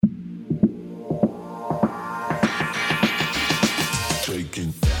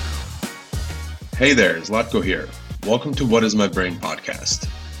Hey there, Zlatko here. Welcome to What is My Brain podcast.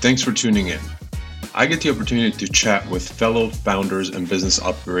 Thanks for tuning in. I get the opportunity to chat with fellow founders and business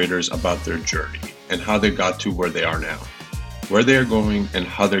operators about their journey and how they got to where they are now, where they are going, and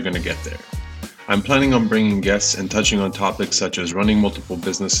how they're going to get there. I'm planning on bringing guests and touching on topics such as running multiple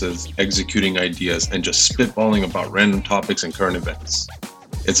businesses, executing ideas, and just spitballing about random topics and current events.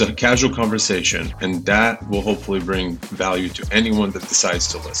 It's a casual conversation, and that will hopefully bring value to anyone that decides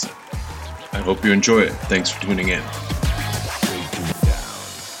to listen. I hope you enjoy it. Thanks for tuning in.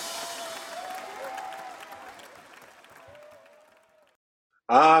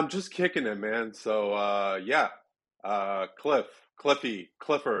 I'm just kicking it, man. So,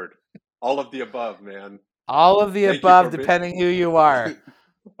 Clifford, all of the above, man. All of the Thank above, depending who you are,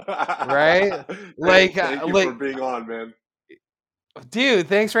 right? Thank you for being on, man. Dude,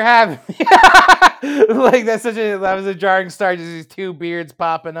 thanks for having me. That was a jarring start. Just these two beards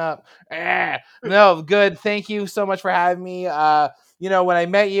popping up. No, good. Thank you so much for having me. When I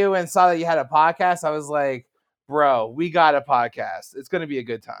met you and saw that you had a podcast, I was like, bro, we got a podcast. It's going to be a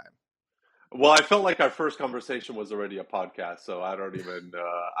good time. Well, I felt like our first conversation was already a podcast, so I don't even.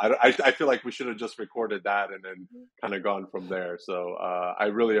 I feel like we should have just recorded that and then kind of gone from there. So I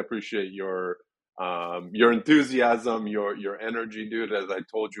really appreciate your enthusiasm, your energy, dude. As I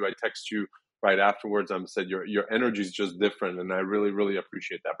told you, I text you right afterwards. I said your energy is just different, and I really really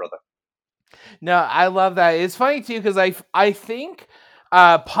appreciate that, brother. No, I love that. It's funny too because I think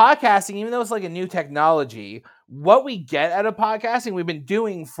podcasting, even though it's like a new technology, what we get out of podcasting, we've been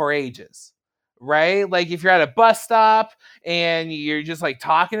doing for ages. Right? Like if you're at a bus stop and you're just like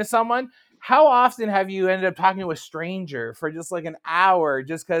talking to someone, how often have you ended up talking to a stranger for just like an hour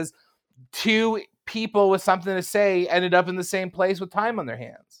just because two people with something to say ended up in the same place with time on their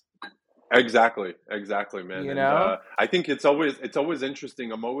hands? Exactly, man. You And know? I think it's always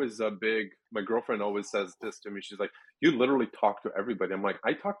interesting. I'm always a big. My girlfriend always says this to me. She's like, "You literally talk to everybody." I'm like,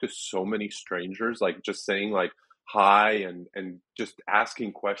 I talk to so many strangers, like just saying like hi and just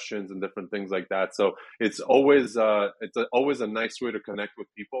asking questions and different things like that. So always a nice way to connect with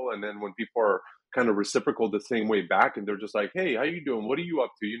people. And then when people are kind of reciprocal the same way back, and they're just like, "Hey, how you doing? What are you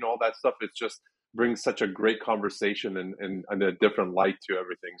up to?" All that stuff. It's just brings such a great conversation and a different light to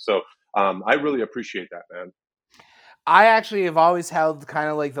everything. So I really appreciate that, man. I actually have always held kind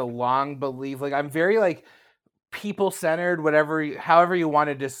of like the long belief, like I'm very like people centered, however you want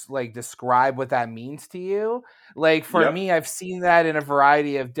to just like describe what that means to you. Like for Yep. me, I've seen that in a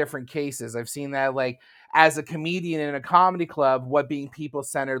variety of different cases. I've seen that like as a comedian in a comedy club, what being people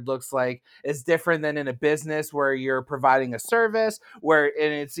centered looks like is different than in a business where you're providing a service, and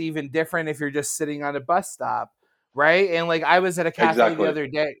it's even different if you're just sitting on a bus stop, right? And like I was at a cafe the Exactly. other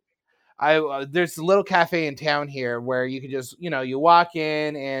day. There's a little cafe in town here where you can just, you walk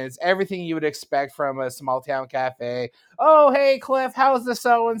in and it's everything you would expect from a small town cafe. Oh, hey, Cliff, how's the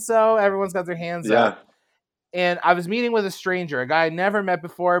so-and-so? Everyone's got their hands Yeah. up. And I was meeting with a stranger, a guy I never met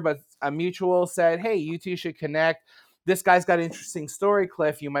before, but a mutual said, hey, you two should connect. This guy's got an interesting story,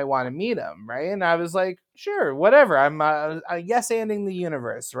 Cliff. You might want to meet him, right? And I was like, sure, whatever. I'm yes-anding the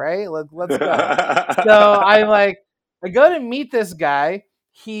universe, right? Let's go. So I go to meet this guy.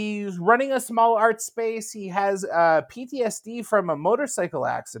 He's running a small art space. He has PTSD from a motorcycle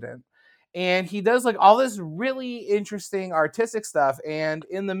accident. And he does like all this really interesting artistic stuff. And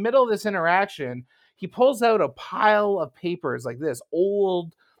in the middle of this interaction, he pulls out a pile of papers like this,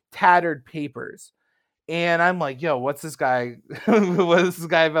 old, tattered papers. And I'm like, yo, what's this guy? What is this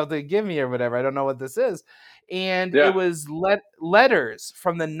guy about to give me or whatever? I don't know what this is. And it Yeah. was letters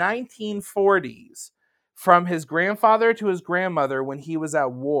from the 1940s from his grandfather to his grandmother when he was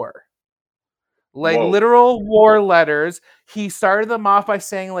at war. Like Whoa. literal war letters. He started them off by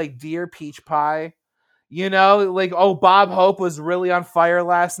saying like, dear peach pie. Like, oh, Bob Hope was really on fire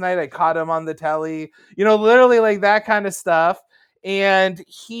last night. I caught him on the telly. Literally like that kind of stuff. And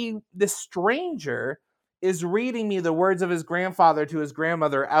this stranger is reading me the words of his grandfather to his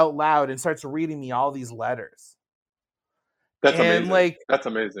grandmother out loud and starts reading me all these letters. That's And amazing. like, That's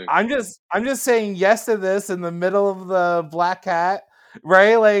amazing. I'm just saying yes to this in the middle of the Black Cat,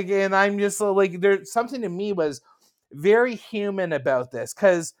 right? Like, and I'm just like, there's something to me was very human about this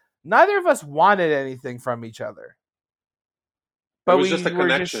because neither of us wanted anything from each other. It But was just a we were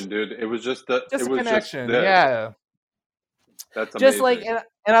connection, dude. It was just just a connection. this. Yeah. That's Just like, amazing.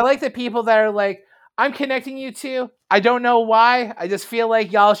 and I like the people that are like, I'm connecting you two. I don't know why. I just feel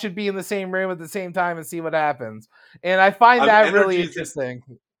like y'all should be in the same room at the same time and see what happens. And I find that really interesting.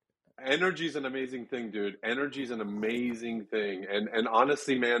 Energy is an amazing thing, dude. Energy is an amazing thing. And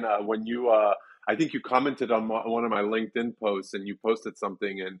honestly, man, when you I think you commented on one of my LinkedIn posts and you posted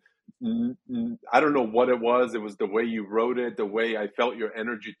something, and I don't know what it was. It was the way you wrote it, the way I felt your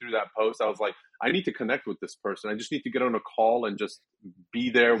energy through that post. I was like, I need to connect with this person. I just need to get on a call and just be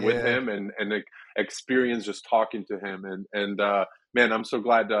there with Yeah. him and experience just talking to him. And man, I'm so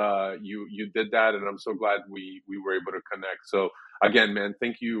glad you did that, and I'm so glad we were able to connect. So again, man,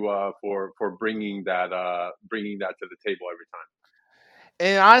 thank you for bringing that to the table every time.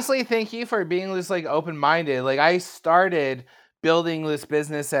 And honestly, thank you for being this like open-minded. Like I started building this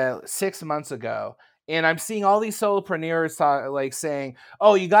business at 6 months ago, and I'm seeing all these solopreneurs like saying,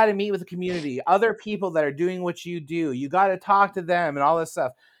 "Oh, you got to meet with the community, other people that are doing what you do. You got to talk to them and all this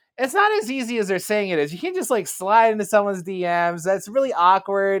stuff." It's not as easy as they're saying it is. You can just like slide into someone's DMs. That's really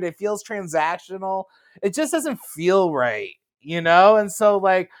awkward. It feels transactional. It just doesn't feel right, you know? And so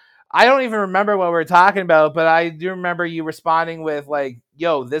like I don't even remember what we were talking about, but I do remember you responding with like,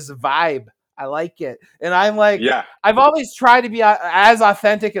 "Yo, this vibe, I like it." And I'm like, Yeah, I've always tried to be as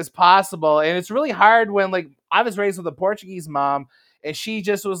authentic as possible, and it's really hard when like I was raised with a Portuguese mom, and she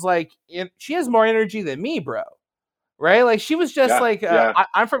just was like, she has more energy than me, bro. Right? Like she was just yeah, like, yeah.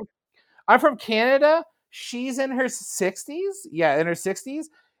 I'm from Canada. She's in her 60s, yeah, in her 60s,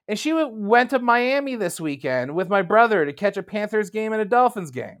 and she went to Miami this weekend with my brother to catch a Panthers game and a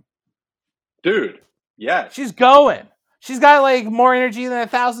Dolphins game. Dude, She's yes. going. She's got like more energy than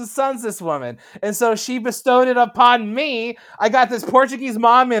 1,000 suns, this woman. And so she bestowed it upon me. I got this Portuguese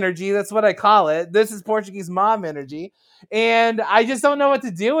mom energy. That's what I call it. This is Portuguese mom energy. And I just don't know what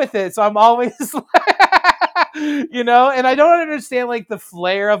to do with it. So I'm always you know, and I don't understand like the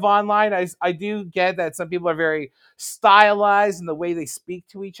flair of online. I do get that some people are very stylized in the way they speak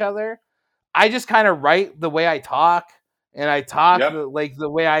to each other. I just kind of write the way I talk, and I talk Yep. like the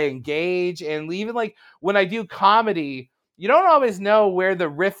way I engage. And even like when I do comedy, you don't always know where the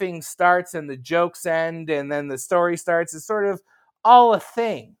riffing starts and the jokes end and then the story starts. It's sort of all a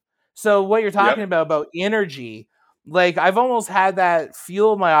thing. So what you're talking Yep. about energy, like I've almost had that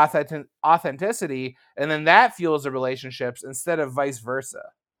fuel my authenticity, and then that fuels the relationships instead of vice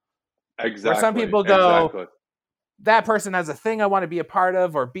versa. Where some Exactly. people go, Exactly. that person has a thing I want to be a part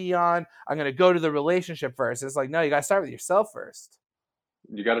of or be on. I'm going to go to the relationship first. It's like, no, you got to start with yourself first.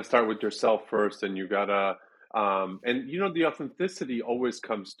 You got to start with yourself first, and you got to and you know the authenticity always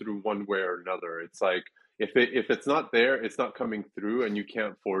comes through one way or another. It's like if it's not there, it's not coming through, and you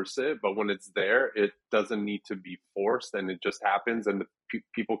can't force it. But when it's there, it doesn't need to be forced, and it just happens, and the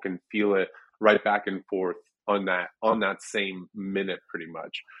people can feel it right back and forth on that same minute, pretty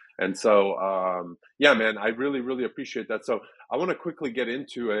much. And so, yeah, man, I really appreciate that. So I want to quickly get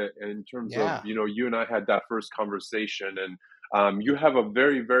into it in terms of, Yeah. you know, you and I had that first conversation, and you have a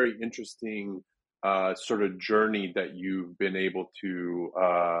very interesting sort of journey that you've been able to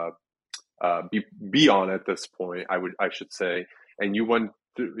be on at this point. I should say, and you went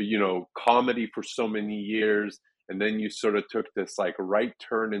through, you know, comedy for so many years, and then you sort of took this like right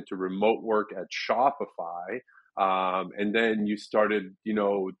turn into remote work at Shopify, and then you started, you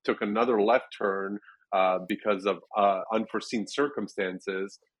know, took another left turn because of unforeseen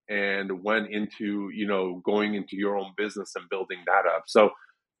circumstances, and went into, you know, going into your own business and building that up. So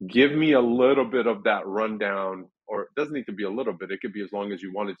give me a little bit of that rundown, or it doesn't need to be a little bit, it could be as long as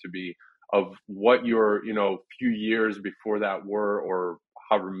you want it to be, of what your, you know, few years before that were, or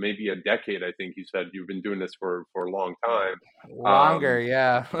however, maybe a decade. I think you said you've been doing this for a long time. Longer,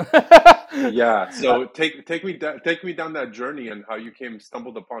 yeah. Yeah, so take me down that journey, and how you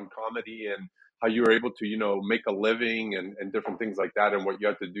stumbled upon comedy, and how you were able to, you know, make a living, and different things like that, and what you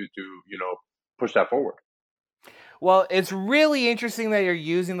had to do to, you know, push that forward. Well, it's really interesting that you're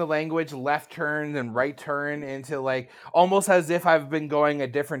using the language left turn and right turn into like almost as if I've been going a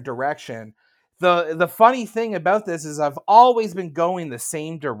different direction. The funny thing about this is I've always been going the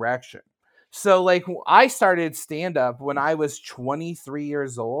same direction. So like I started stand up when I was 23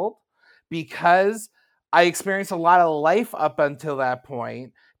 years old because I experienced a lot of life up until that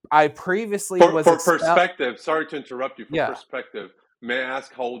point. I previously was For expelled. perspective, sorry to interrupt you. For Yeah, perspective, may I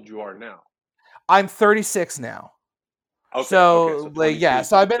ask how old you are now? I'm 36 now. Okay, so So, like, yeah, 23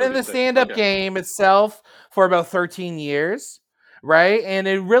 so to I've been in the 36. stand-up Okay. game itself for about 13 years, right? And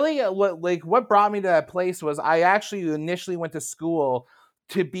it really, what brought me to that place was I actually initially went to school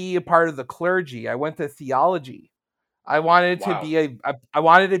to be a part of the clergy. I went to theology. I wanted to Wow. be I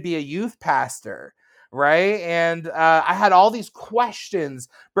wanted to be a youth pastor, right? And I had all these questions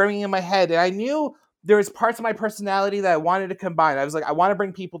burning in my head, and I knew there was parts of my personality that I wanted to combine. I was like, I want to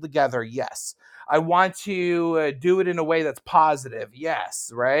bring people together, yes. I want to do it in a way that's positive, yes,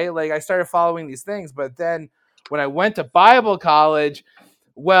 right? Like I started following these things, but then when I went to Bible college,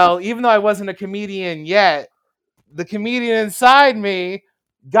 well, even though I wasn't a comedian yet, the comedian inside me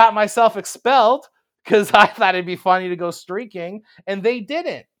got myself expelled because I thought it'd be funny to go streaking, and they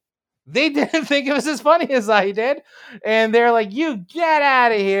didn't. They didn't think it was as funny as I did. And they're like, you get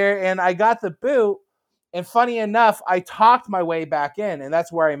out of here. And I got the boot. And funny enough, I talked my way back in. And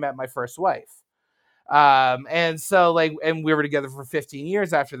that's where I met my first wife. And so and we were together for 15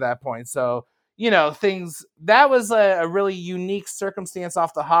 years after that point. So, that was a really unique circumstance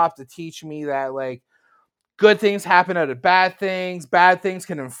off the hop to teach me that good things happen out of bad things. Bad things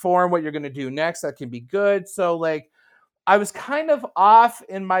can inform what you're going to do next. That can be good. So I was kind of off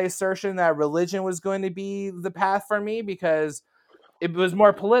in my assertion that religion was going to be the path for me because it was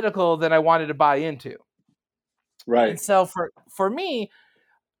more political than I wanted to buy into. Right. And so for me,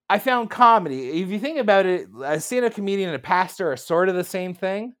 I found comedy. If you think about it, a stand-up comedian and a pastor are sort of the same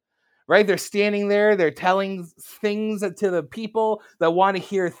thing, right? They're standing there, they're telling things to the people that want to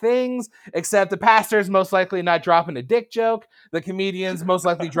hear things, except the pastor is most likely not dropping a dick joke. The comedian's most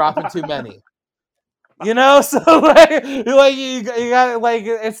likely dropping too many. So you got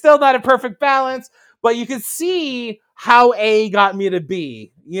it's still not a perfect balance, but you can see how A got me to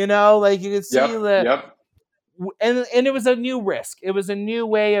B. You can see and it was a new risk. It was a new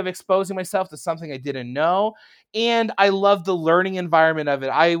way of exposing myself to something I didn't know, and I love the learning environment of it.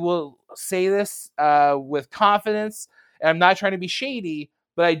 I will say this with confidence, and I'm not trying to be shady,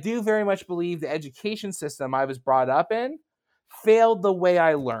 but I do very much believe the education system I was brought up in failed the way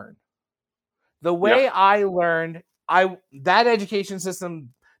I learned. The way I learned, that education system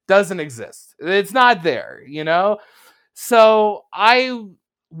doesn't exist. It's not there, So I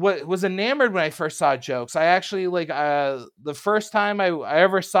was enamored when I first saw jokes. I actually the first time I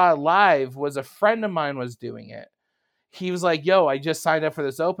ever saw it live was a friend of mine was doing it. He was like, "Yo, I just signed up for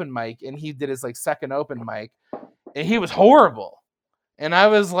this open mic," and he did his second open mic, and he was horrible. And I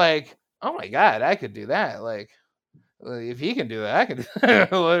was like, "Oh my God, I could do that!" If he can do that, I can.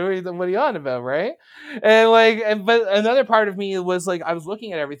 What are you on about, right? And but another part of me was I was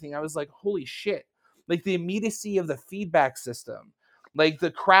looking at everything. I was like, holy shit! The immediacy of the feedback system.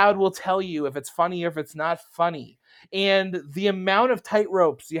 The crowd will tell you if it's funny or if it's not funny, and the amount of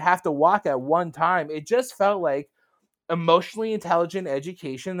tightropes you have to walk at one time. It just felt like emotionally intelligent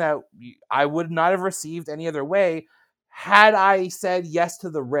education that I would not have received any other way had I said yes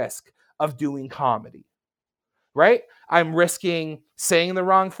to the risk of doing comedy. Right? I'm risking saying the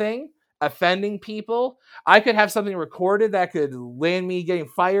wrong thing, offending people. I could have something recorded that could land me getting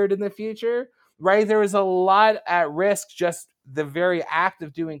fired in the future, right? There was a lot at risk, just the very act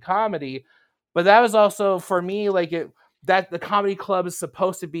of doing comedy. But that was also for me, that the comedy club is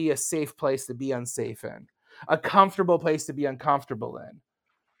supposed to be a safe place to be unsafe in, a comfortable place to be uncomfortable in.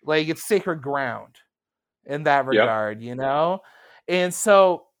 It's sacred ground in that regard, And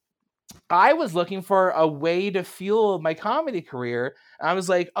so I was looking for a way to fuel my comedy career. And I was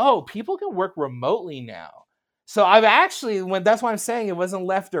like, oh, people can work remotely now. So I've actually, that's why I'm saying it wasn't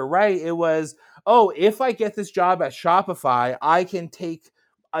left or right. It was, oh, if I get this job at Shopify, I can take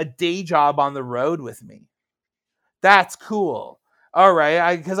a day job on the road with me. That's cool. All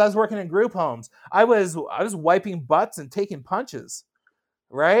right. Because I was working in group homes. I was wiping butts and taking punches.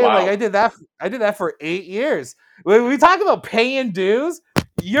 Right? Wow. I did that for 8 years. When we talk about paying dues,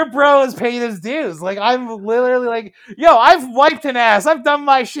 your bro is paying his dues. I'm literally yo, I've wiped an ass. I've done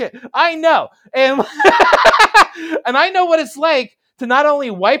my shit. I know. And and I know what it's like to not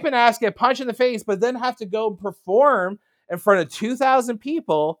only wipe an ass, get punched in the face, but then have to go perform in front of 2,000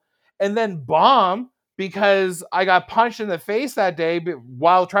 people and then bomb because I got punched in the face that day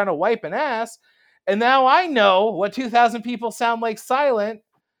while trying to wipe an ass. And now I know what 2,000 people sound like silent.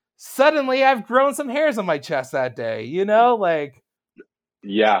 Suddenly I've grown some hairs on my chest that day,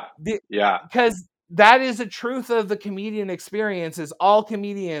 Yeah. Because that is the truth of the comedian experience is all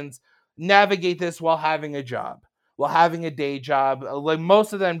comedians navigate this while having a job, while having a day job.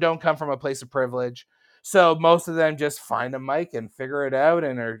 Most of them don't come from a place of privilege. So most of them just find a mic and figure it out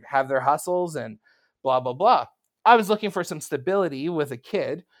and have their hustles and blah, blah, blah. I was looking for some stability with a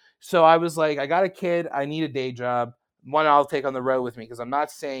kid. So I was like, I got a kid. I need a day job. One I'll take on the road with me because I'm not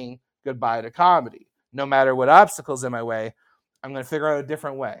saying goodbye to comedy. No matter what obstacles in my way, I'm going to figure out a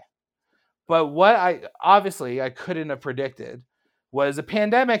different way. But what I couldn't have predicted was a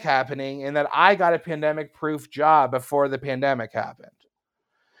pandemic happening and that I got a pandemic-proof job before the pandemic happened.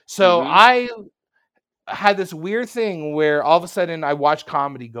 So I had this weird thing where all of a sudden I watched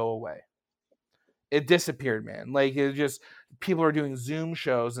comedy go away. It disappeared, man. It just people are doing Zoom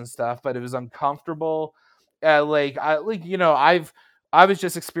shows and stuff, but it was uncomfortable. I was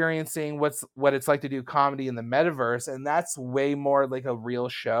just experiencing what it's like to do comedy in the metaverse, and that's way more like a real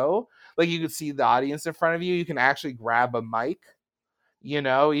show. You could see the audience in front of you. You can actually grab a mic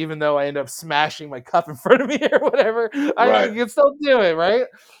even though I end up smashing my cup in front of me or whatever, I Right. can still do it, right?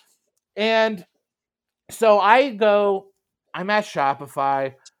 And so I'm at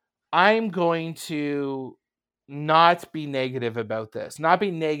Shopify. I'm going to not be negative about this, not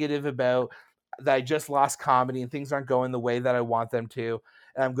be negative about that I just lost comedy and things aren't going the way that I want them to.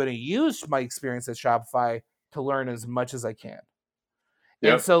 And I'm going to use my experience at Shopify to learn as much as I can.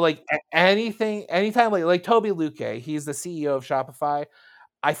 And Yep. so, like, anytime, like Toby Luque, he's the CEO of Shopify.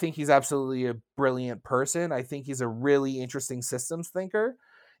 I think he's absolutely a brilliant person. I think he's a really interesting systems thinker.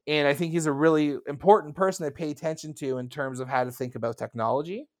 And I think he's a really important person to pay attention to in terms of how to think about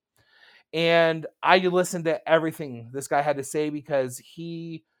technology. And I listened to everything this guy had to say because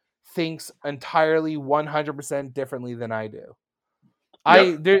he thinks entirely 100% differently than I do.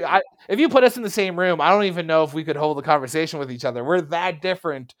 Yep. If you put us in the same room, I don't even know if we could hold a conversation with each other. We're that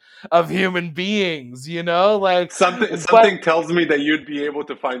different of human beings, like Something tells me that you'd be able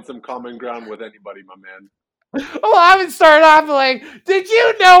to find some common ground with anybody, my man. Well, I would start off like, did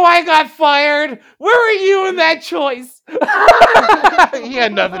you know I got fired? Where were you in that choice? He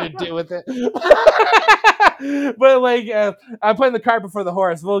had nothing to do with it. But like, I'm putting the cart before the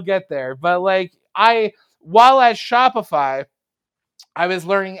horse. We'll get there. But like, while at Shopify, I was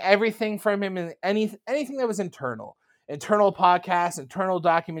learning everything from him and anything that was internal podcasts, internal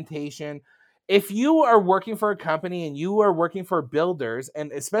documentation. If you are working for a company and you are working for builders,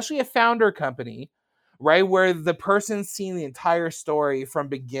 and especially a founder company, right, where the person's seen the entire story from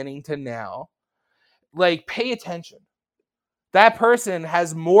beginning to now, like, pay attention. That person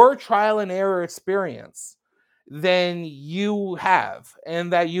has more trial and error experience than you have,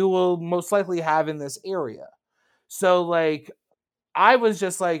 and that you will most likely have in this area. So, like, I was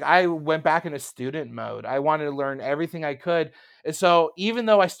just like, I went back into student mode. I wanted to learn everything I could. And so even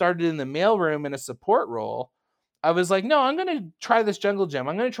though I started in the mailroom in a support role, I was like, no, I'm going to try this jungle gym.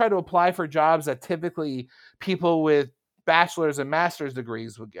 I'm going to try to apply for jobs that typically people with bachelor's and master's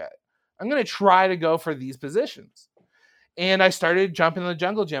degrees would get. I'm going to try to go for these positions. And I started jumping in the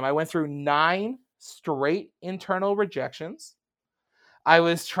jungle gym. I went through 9 straight internal rejections. I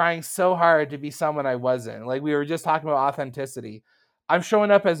was trying so hard to be someone I wasn't. Like, we were just talking about authenticity. I'm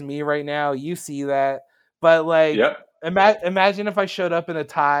showing up as me right now. You see that. But like, Yep. imagine if I showed up in a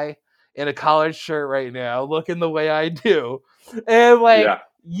tie and a collared shirt right now, looking the way I do. And like,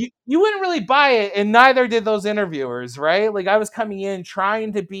 you wouldn't really buy it, and neither did those interviewers, right? Like, I was coming in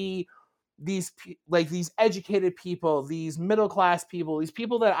trying to be these educated people, these middle-class people, these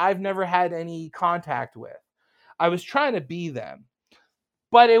people that I've never had any contact with. I was trying to be them.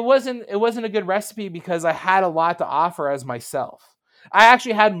 But it wasn't a good recipe because I had a lot to offer as myself. I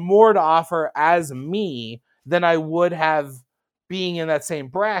actually had more to offer as me than I would have being in that same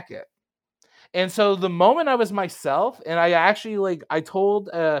bracket. And so the moment I was myself, and I actually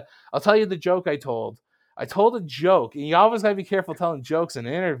I'll tell you the joke I told. I told a joke, and you always gotta be careful telling jokes in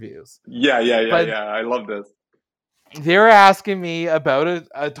interviews. Yeah. I love this. They were asking me about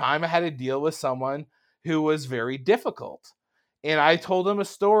a time I had to deal with someone who was very difficult. And I told them a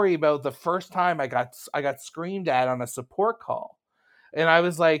story about the first time I got screamed at on a support call. And I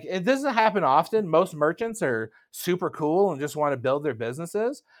was like, it doesn't happen often. Most merchants are super cool and just want to build their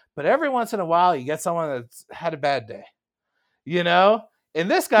businesses. But every once in a while, you get someone that's had a bad day,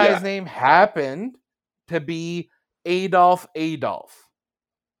 And this guy's name happened to be Adolf. Okay.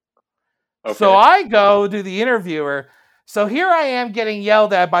 So I go to the interviewer. So here I am getting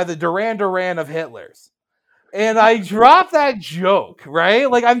yelled at by the Duran Duran of Hitlers. And I drop that joke, right?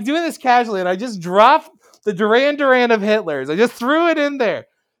 Like, I'm doing this casually, and I just drop the Duran Duran of Hitlers. I just threw it in there.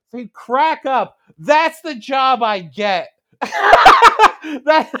 They crack up. That's the job I get.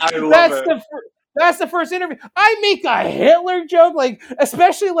 That's the first interview. I make a Hitler joke, like,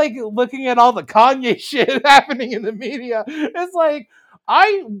 especially like looking at all the Kanye shit happening in the media. It's like,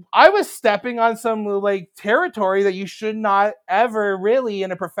 I was stepping on some like territory that you should not ever really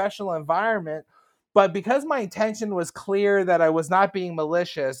in a professional environment. But because my intention was clear that I was not being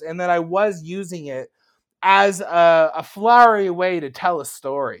malicious and that I was using it as a flowery way to tell a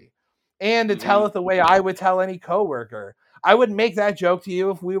story and to tell it the way I would tell any coworker. I would make that joke to you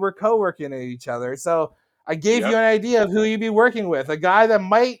if we were co-working at each other. So I gave you an idea of who you'd be working with, a guy that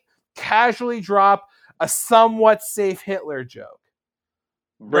might casually drop a somewhat safe Hitler joke.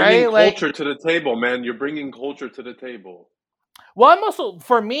 Bringing culture to the table, man. You're bringing culture to the table. Well, I'm also,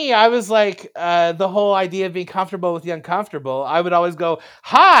 for me, I was like, the whole idea of being comfortable with the uncomfortable. I would always go,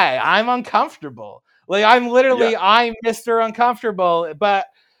 hi, I'm uncomfortable. Like, I'm literally, I'm Mr. Uncomfortable. But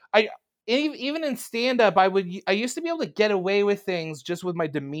even in stand-up, I used to be able to get away with things just with my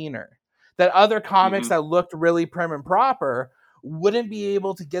demeanor. That other comics that looked really prim and proper wouldn't be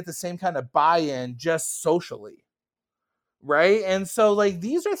able to get the same kind of buy-in just socially. Right. And so like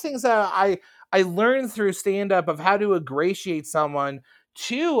these are things that I learned through stand-up of how to ingratiate someone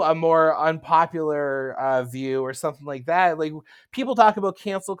to a more unpopular view or something like that. Like people talk about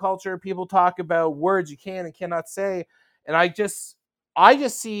cancel culture, people talk about words you can and cannot say, and I just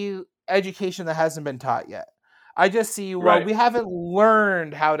see education that hasn't been taught yet. I just see, well, Right. we haven't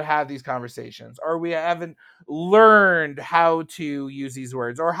learned how to have these conversations, or we haven't learned how to use these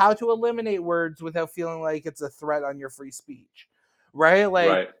words, or how to eliminate words without feeling like it's a threat on your free speech. Right? Like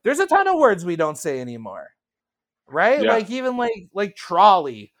Right. there's a ton of words we don't say anymore. Right? Yeah. Like even like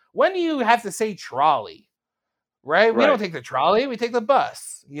trolley. When do you have to say trolley? Right? We don't Right. take the trolley, we take the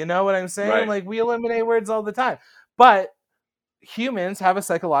bus. You know what I'm saying? Right. Like we eliminate words all the time. But humans have a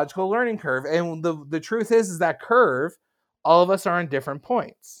psychological learning curve, and the truth is that curve, all of us are on different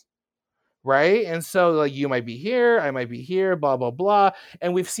points. Right? And so like you might be here, I might be here, blah blah blah,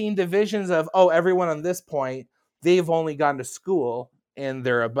 and we've seen divisions of, oh, everyone on this point, they've only gone to school and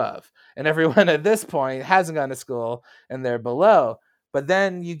they're above, and everyone at this point hasn't gone to school and they're below. But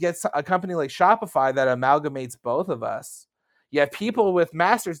then you get a company like Shopify that amalgamates both of us. You have people with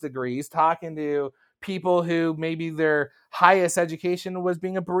master's degrees talking to people who maybe their highest education was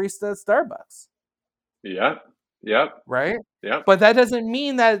being a barista at Starbucks. Yeah. Yep. Right? Yep. But that doesn't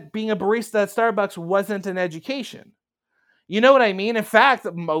mean that being a barista at Starbucks wasn't an education. You know what I mean? In fact,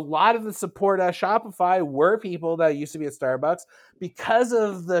 a lot of the support at Shopify were people that used to be at Starbucks because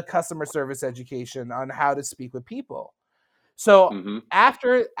of the customer service education on how to speak with people. So Mm-hmm.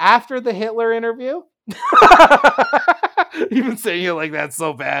 after the Hitler interview, even saying it like that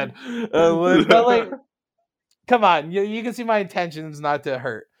so bad, but like, come on, you can see my intentions not to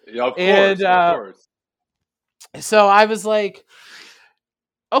hurt. Yeah, of course, And of course. so I was like,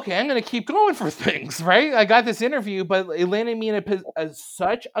 okay, I'm going to keep going for things, right? I got this interview, but it landed me in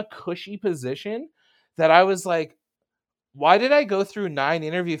such a cushy position that I was like, why did I go through 9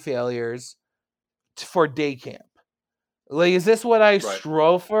 interview failures for day camp? Like, is this what I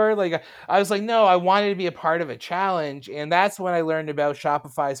strove for? Like, I was like, no, I wanted to be a part of a challenge. And that's when I learned about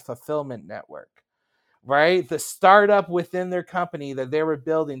Shopify's fulfillment network, right? The startup within their company that they were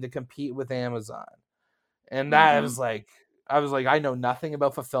building to compete with Amazon. And that Mm-hmm. I was like, I know nothing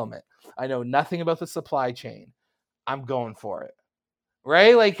about fulfillment. I know nothing about the supply chain. I'm going for it.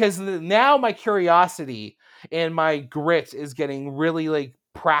 Right? Like, because now my curiosity and my grit is getting really like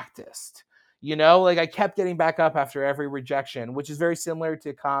practiced. You know, like I kept getting back up after every rejection, which is very similar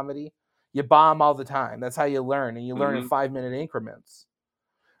to comedy. You bomb all the time. That's how you learn, and you learn in 5-minute increments.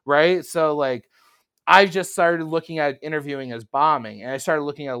 Right? So like I just started looking at interviewing as bombing, and I started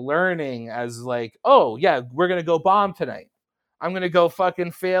looking at learning as like, oh yeah, we're going to go bomb tonight. I'm going to go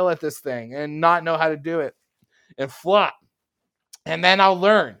fucking fail at this thing and not know how to do it and flop. And then I'll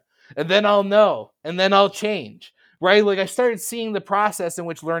learn, and then I'll know, and then I'll change, right? Like I started seeing the process in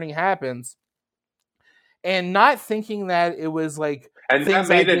which learning happens and not thinking that it was like, and that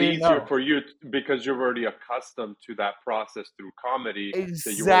made it easier know. For you because you're already accustomed to that process through comedy.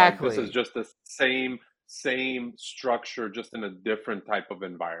 Exactly. That you were like, this is just the same structure, just in a different type of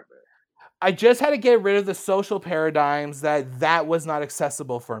environment. I just had to get rid of the social paradigms that was not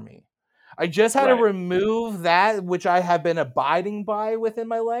accessible for me. I just had to remove that which I have been abiding by within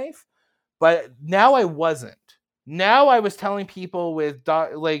my life, but now I wasn't. Now I was telling people with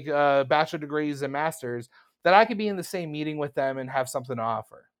bachelor degrees and masters that I could be in the same meeting with them and have something to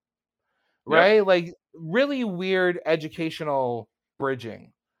offer. Right? Yep. Like really weird educational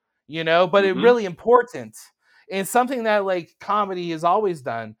bridging, you know, but it's really important. And something that like comedy has always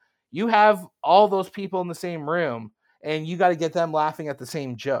done. You have all those people in the same room and you got to get them laughing at the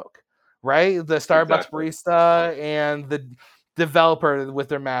same joke, right? The Starbucks barista and the developer with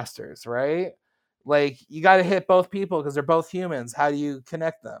their masters, right? Like you got to hit both people because they're both humans. How do you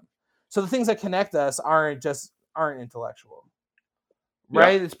connect them? So the things that connect us aren't intellectual,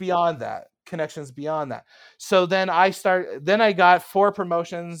 right? Yeah. It's beyond that. Connections beyond that. So then I got 4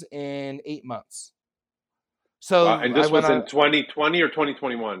 promotions in 8 months. So and this was in 2020 or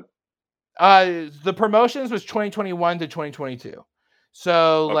 2021? The promotions was 2021 to 2022.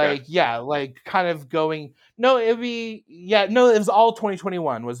 So kind of going. No, it was all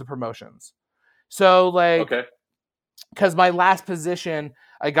 2021 was the promotions. So because my last position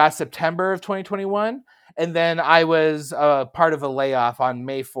I got September of 2021, and then I was part of a layoff on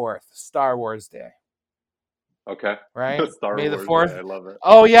May 4th, Star Wars Day. Okay. Right? May the 4th. Day, I love it.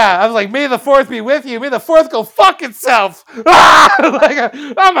 Oh yeah, I was like, May the 4th be with you. May the 4th go fuck itself.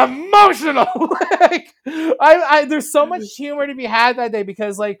 I'm emotional. There's so much humor to be had that day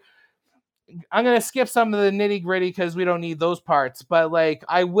because I'm going to skip some of the nitty gritty because we don't need those parts. But like,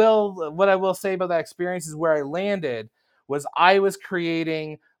 what I will say about that experience is where I landed was I was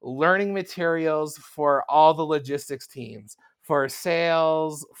creating learning materials for all the logistics teams, for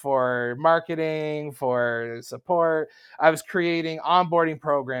sales, for marketing, for support. I was creating onboarding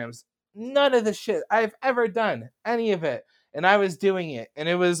programs. None of the shit I've ever done, any of it. And I was doing it, and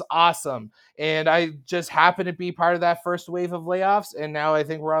it was awesome. And I just happened to be part of that first wave of layoffs, and now I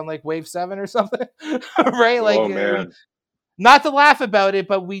think we're on like wave 7 or something, right? Like, Oh man. not to laugh about it,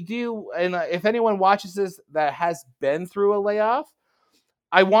 but we do. And if anyone watches this that has been through a layoff,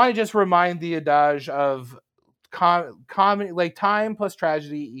 I want to just remind the adage of comedy, like time plus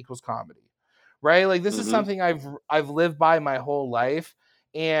tragedy equals comedy, right? Like this is something I've lived by my whole life.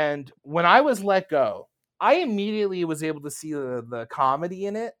 And when I was let go, I immediately was able to see the comedy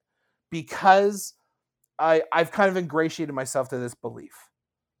in it because I've kind of ingratiated myself to this belief,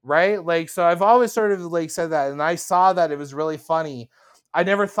 right? Like, so I've always sort of like said that, and I saw that it was really funny. I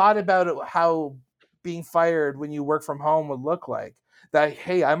never thought about it, how being fired when you work from home would look like. That,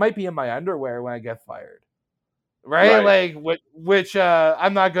 hey, I might be in my underwear when I get fired, right? Like, which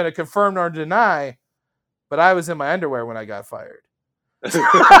I'm not going to confirm nor deny, but I was in my underwear when I got fired.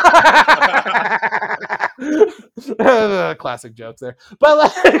 Classic jokes there, but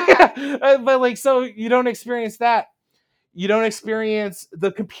like, so you don't experience that. You don't experience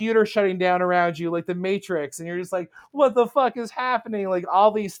the computer shutting down around you, like the Matrix, and you're just like, what the fuck is happening? Like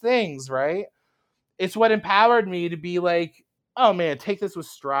all these things, right? It's what empowered me to be like, oh man, take this with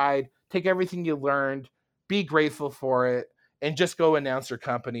stride, take everything you learned, be grateful for it, and just go announce your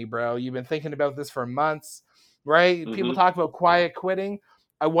company, bro. You've been thinking about this for months, right? People talk about quiet quitting.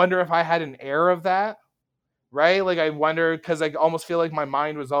 I wonder if I had an air of that, right? Like I wonder, because I almost feel like my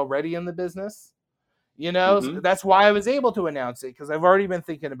mind was already in the business. You know, that's why I was able to announce it, because I've already been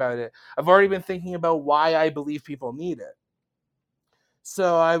thinking about it. I've already been thinking about why I believe people need it.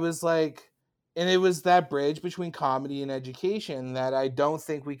 So I was like, and it was that bridge between comedy and education that I don't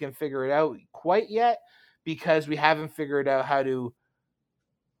think we can figure it out quite yet, because we haven't figured out how to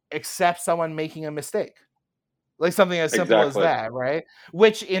accept someone making a mistake. Like something as simple as that, right?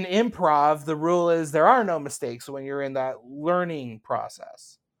 Which in improv, the rule is there are no mistakes when you're in that learning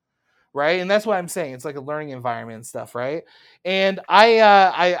process. Right. And that's what I'm saying. It's like a learning environment and stuff. Right. And I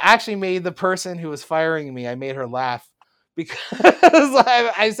actually made the person who was firing me, I made her laugh, because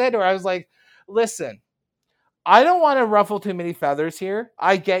I said to her, I was like, listen, I don't want to ruffle too many feathers here.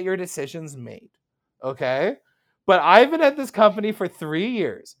 I get your decisions made. Okay. But I've been at this company for 3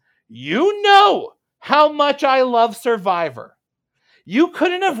 years. You know how much I love Survivor. You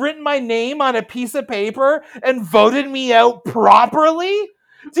couldn't have written my name on a piece of paper and voted me out properly?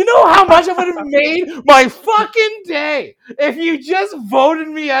 Do you know how much it would have made my fucking day if you just voted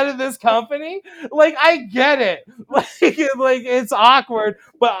me out of this company? Like, I get it. Like it's awkward,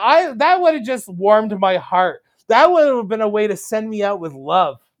 but that would have just warmed my heart. That would have been a way to send me out with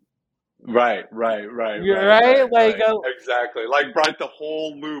love. Right. Right? Like, exactly. Like, brought the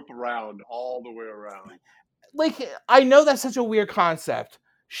whole loop around, all the way around. Like, I know that's such a weird concept.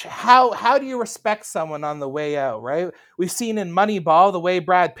 How do you respect someone on the way out, right? We've seen in Moneyball the way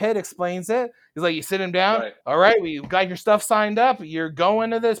Brad Pitt explains it. He's like, you sit him down. Right. All right, we've got your stuff signed up. You're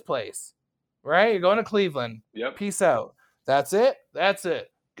going to this place, right? You're going to Cleveland. Yep. Peace out. That's it.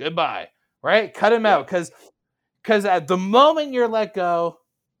 Goodbye. Right? Cut him out, because at the moment you're let go,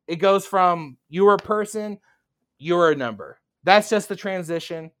 it goes from you were a person, you're a number. That's just the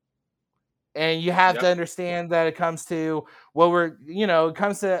transition. And you have to understand that it comes to it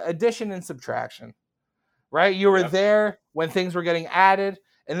comes to addition and subtraction, right? You were there when things were getting added,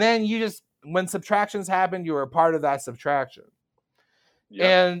 and then when subtractions happened, you were a part of that subtraction. Yep.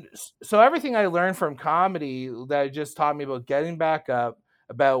 And so everything I learned from comedy that just taught me about getting back up,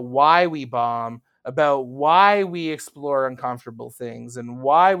 about why we bomb, about why we explore uncomfortable things, and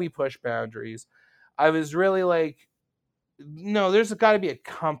why we push boundaries, I was really like, no, there's got to be a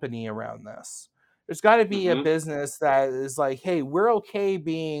company around this. There's got to be a business that is like, hey, we're okay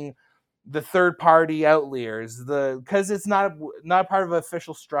being the third party outliers, because it's not part of an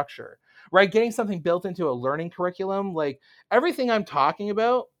official structure, right? Getting something built into a learning curriculum, like everything I'm talking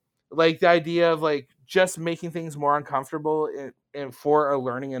about, like the idea of like just making things more uncomfortable for a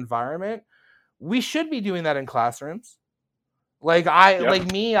learning environment, we should be doing that in classrooms. Like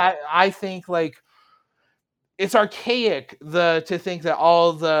I think like it's archaic to think that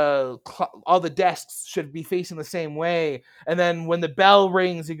all the desks should be facing the same way, and then when the bell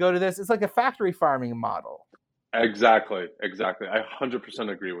rings, you go to this. It's like a factory farming model. Exactly. I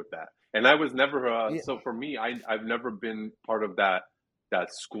 100% agree with that. And I was never so for me, I've never been part of that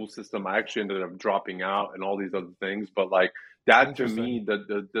that school system. I actually ended up dropping out and all these other things. But like that to Interesting. me,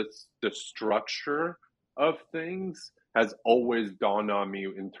 the structure of things has always dawned on me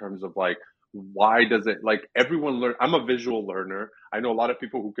in terms of like, why does it, like, everyone learn? I'm a visual learner. I know a lot of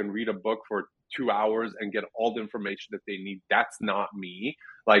people who can read a book for 2 hours and get all the information that they need. That's not me.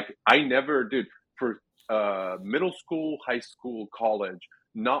 Like I never did for middle school, high school, college.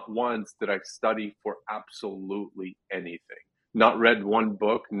 Not once did I study for absolutely anything. Not read one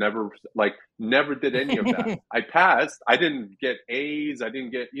book, never did any of that. I passed. I didn't get A's. I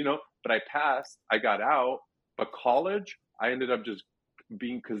didn't get, but I passed. I got out. But college, I ended up just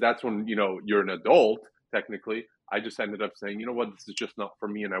being, because that's when, you're an adult, technically. I just ended up saying, you know what, this is just not for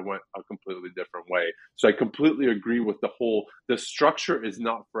me. And I went a completely different way. So I completely agree with the structure is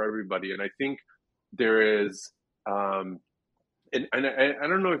not for everybody. And I think there is, and I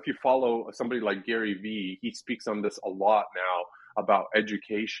don't know if you follow somebody like Gary Vee. He speaks on this a lot now about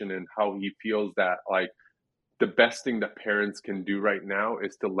education and how he feels that like the best thing that parents can do right now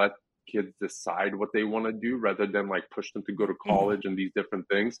is to let kids decide what they want to do rather than like push them to go to college and these different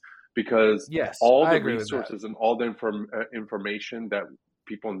things, because Yes, all I the agree with that. resources and all the information that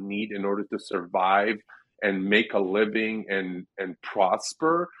people need in order to survive and make a living and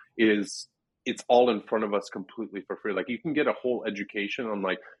prosper it's all in front of us completely for free. Like you can get a whole education on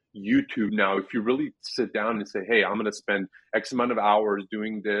like YouTube now if you really sit down and say, hey, I'm going to spend X amount of hours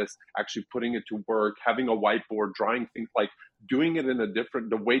doing this, actually putting it to work, having a whiteboard, drawing things, like doing it in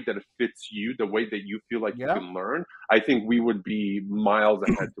the way that it fits you, the way that you feel like you can learn. I think we would be miles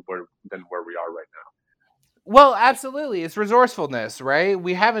ahead than where we are right now. Well, absolutely. It's resourcefulness, right?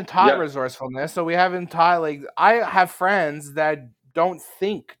 We haven't taught resourcefulness, so we haven't taught, like, I have friends that don't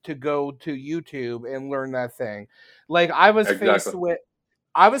think to go to YouTube and learn that thing. Like I was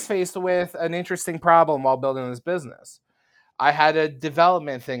faced with an interesting problem while building this business. I had a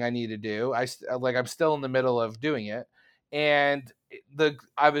development thing I need to do. I'm still in the middle of doing it, and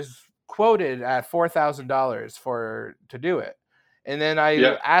I was quoted at $4,000 to do it. And then I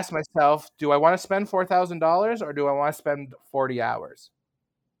asked myself, do I want to spend $4,000 or do I want to spend 40 hours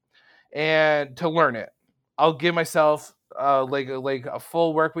and to learn it? I'll give myself like a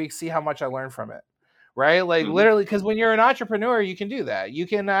full work week, see how much I learn from it. Right? Like literally, because when you're an entrepreneur, you can do that. You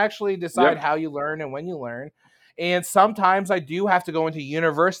can actually decide how you learn and when you learn. And sometimes I do have to go into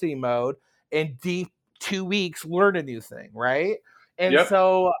university mode and deep 2 weeks learn a new thing, right? And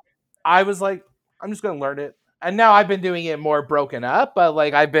so I was like, I'm just going to learn it. And now I've been doing it more broken up, but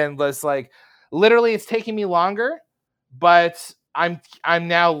like I've been just like, literally it's taking me longer, but I'm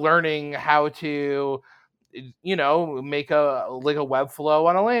now learning how to, make a web flow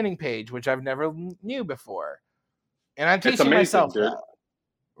on a landing page, which I've never knew before. And I'm teaching myself that,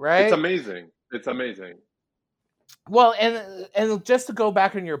 right? It's amazing. Well, and just to go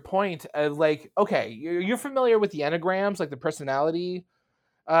back on your point, like, okay, you're familiar with the Enneagrams, like the personality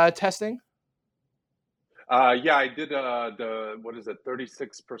testing? Yeah, I did the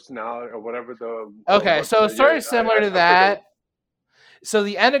 36 personality or whatever Okay, so it's sort of similar to that. So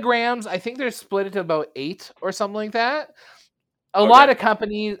the Enneagrams, I think they're split into about 8 or something like that. A lot of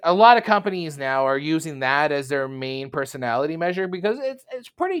companies now are using that as their main personality measure because it's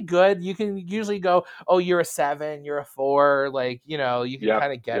pretty good. You can usually go, oh, you're a 7, you're a 4, like, you can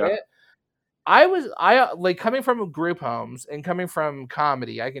kind of get it. I like coming from group homes and coming from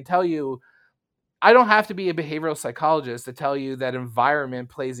comedy, I can tell you, I don't have to be a behavioral psychologist to tell you that environment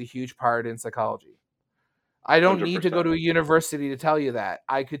plays a huge part in psychology. I don't 100%. Need to go to a university to tell you that.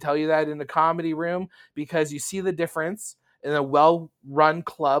 I could tell you that in the comedy room because you see the difference in a well-run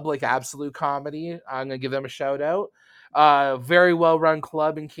club like Absolute Comedy. I'm going to give them a shout out. Very well-run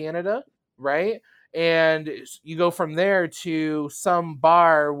club in Canada, right? And you go from there to some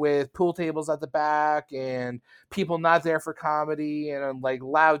bar with pool tables at the back and people not there for comedy and like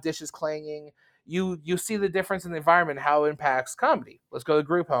loud dishes clanging. You see the difference in the environment, how it impacts comedy. Let's go to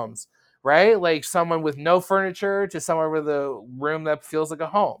group homes. Right? Like someone with no furniture to someone with a room that feels like a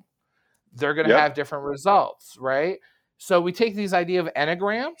home. They're going to have different results, right? So we take these idea of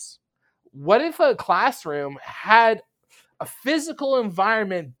Enneagrams. What if a classroom had a physical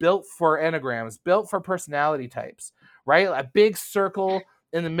environment built for Enneagrams, built for personality types, right? A big circle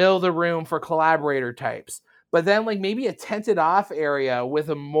in the middle of the room for collaborator types, but then like maybe a tented off area with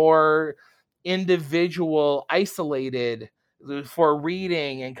a more individual, isolated for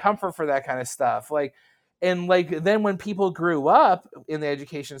reading and comfort for that kind of stuff. Like, and like, then when people grew up in the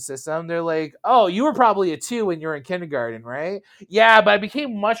education system, they're like, oh, you were probably a 2 when you're in kindergarten, right? Yeah, but I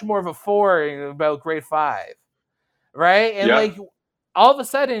became much more of a 4 in about grade 5, right? And like, all of a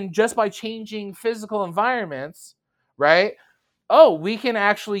sudden, just by changing physical environments, right? oh, we can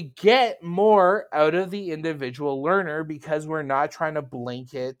actually get more out of the individual learner because we're not trying to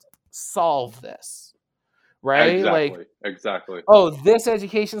blanket solve this, right? Like, Exactly. oh, this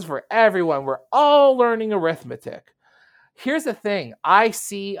education's for everyone. We're all learning arithmetic. Here's the thing. I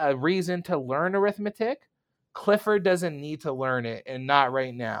see a reason to learn arithmetic. Clifford doesn't need to learn it, and not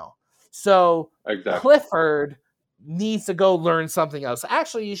right now. So Exactly. Clifford needs to go learn something else.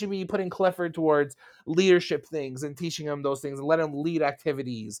 Actually, you should be putting Clifford towards leadership things and teaching him those things and let him lead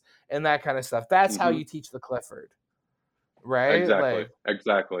activities and that kind of stuff. That's how you teach the Clifford, right? Exactly. Like,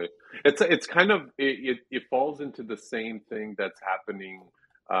 Exactly. It's kind of it falls into the same thing that's happening.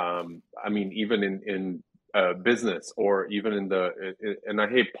 I mean, even in business, or even and I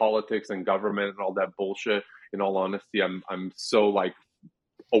hate politics and government and all that bullshit. In all honesty, I'm so like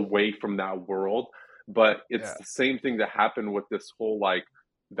away from that world. But it's yeah. the same thing that happened with this whole like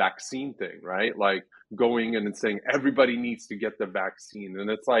vaccine thing, right? Like going in and saying everybody needs to get the vaccine. And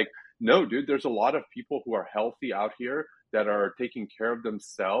it's like, no, dude, there's a lot of people who are healthy out here that are taking care of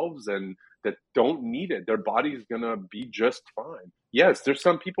themselves and that don't need it. Their body's gonna be just fine. Yes, there's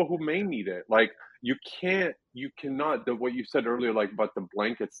some people who may need it. Like you cannot, what you said earlier, like about the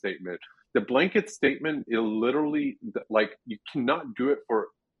blanket statement. The blanket statement, it literally, like, you cannot do it for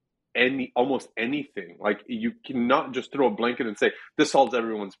almost anything. Like you cannot just throw a blanket and say this solves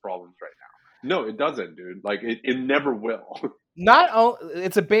everyone's problems right now. No, it doesn't, dude. Like it never will.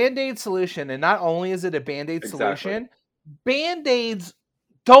 It's a band-aid solution, and not only is it a band-aid Exactly. solution, band-aids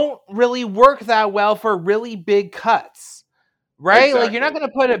don't really work that well for really big cuts, right? Like, you're not Exactly. going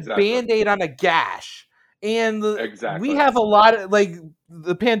to put a Exactly. band-aid on a gash. And we Exactly. have a lot of, like,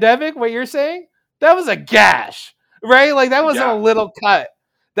 the pandemic, what you're saying, that was a gash, right? Like, that wasn't a Yeah. little cut.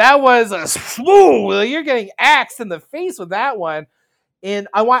 That was a swoo. You're getting axed in the face with that one. And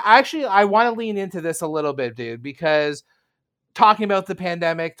I want to lean into this a little bit, dude, because talking about the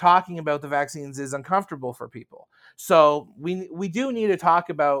pandemic, talking about the vaccines is uncomfortable for people. So we do need to talk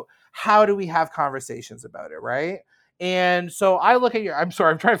about how do we have conversations about it, right? And so I look at I'm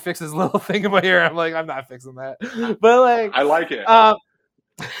sorry, I'm trying to fix this little thing in my ear. I'm like, I'm not fixing that. But like, I like it.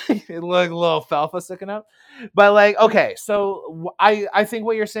 it looked a little alfalfa sticking up. But like, okay, so I think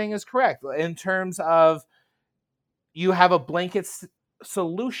what you're saying is correct in terms of you have a blanket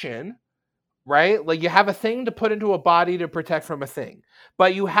solution, right? Like, you have a thing to put into a body to protect from a thing,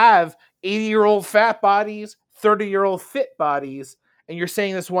 but you have 80-year-old fat bodies, 30-year-old fit bodies, and you're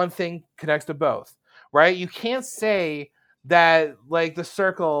saying this one thing connects to both, right? You can't say that like the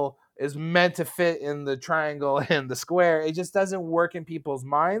circle is meant to fit in the triangle and the square. It just doesn't work in people's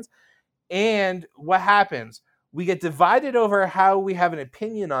minds. And what happens? We get divided over how we have an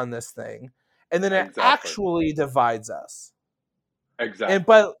opinion on this thing, and then it Exactly. actually divides us. Exactly.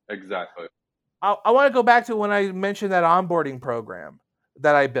 But exactly. I want to go back to when I mentioned that onboarding program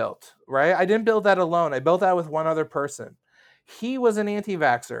that I built, right? I didn't build that alone. I built that with one other person. He was an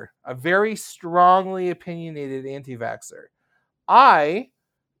anti-vaxxer, a very strongly opinionated anti-vaxxer. I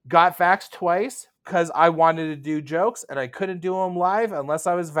got vaxxed twice because I wanted to do jokes and I couldn't do them live unless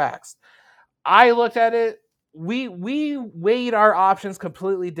I was vaxxed. I looked at it. We weighed our options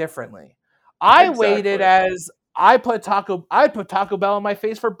completely differently. I weighed it as I put Taco Bell in my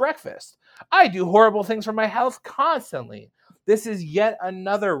face for breakfast. I do horrible things for my health constantly. This is yet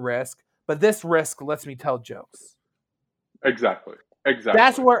another risk, but this risk lets me tell jokes. Exactly.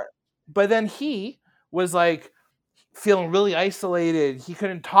 That's where, but then he was like feeling really isolated. He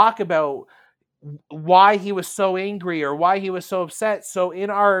couldn't talk about why he was so angry or why he was so upset. So in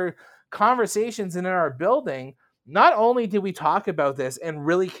our conversations and in our building, not only did we talk about this and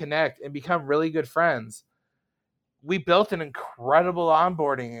really connect and become really good friends, we built an incredible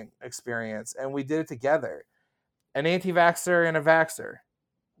onboarding experience and we did it together. An anti-vaxxer and a vaxxer.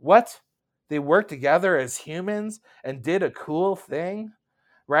 What? They worked together as humans and did a cool thing,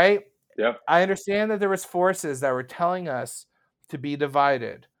 right? Yep. I understand that there was forces that were telling us to be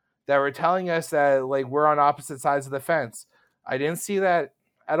divided, that were telling us that like we're on opposite sides of the fence. I didn't see that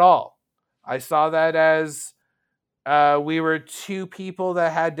at all. I saw that as we were two people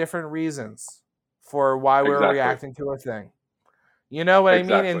that had different reasons for why we were reacting to a thing. You know what I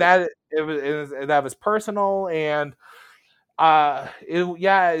mean? And that that was personal, and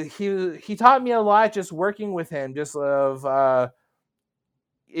he taught me a lot just working with him. Just of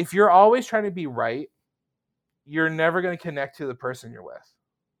if you're always trying to be right, you're never going to connect to the person you're with.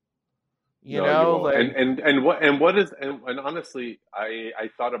 You know, you like, and honestly, I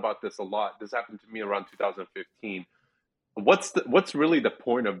thought about this a lot. This happened to me around 2015. What's really the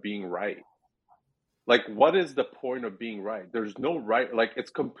point of being right? Like, what is the point of being right? There's no right. Like,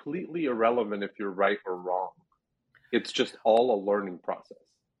 it's completely irrelevant if you're right or wrong. It's just all a learning process.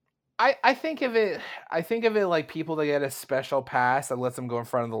 I think of it like people that get a special pass that lets them go in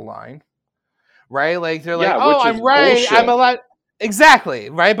front of the line. Right? Like they're like, Yeah, "Oh, which is I'm right. I'm bullshit. allowed." Exactly,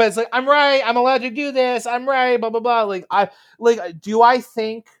 right? But it's like, "I'm right. I'm allowed to do this. I'm right." Blah blah blah. Do I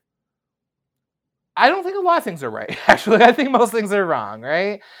think? I don't think a lot of things are right. Actually, I think most things are wrong.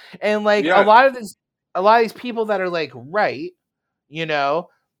 Right? And like Yeah, a lot of these people that are like right, you know,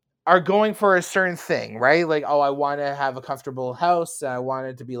 are going for a certain thing, right? Like, oh, I want to have a comfortable house. And I want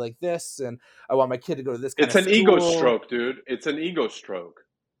it to be like this, and I want my kid to go to this kind it's of an ego school. stroke, dude. It's an ego stroke.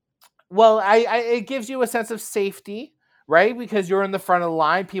 Well, it gives you a sense of safety, right? Because you're in the front of the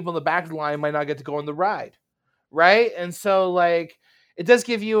line. People in the back of the line might not get to go on the ride, right? And so, like, it does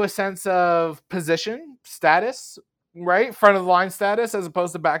give you a sense of position, status, right? Front of the line status as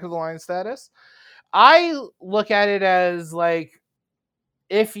opposed to back of the line status. I look at it as like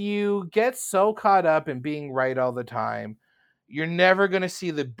if you get so caught up in being right all the time, you're never going to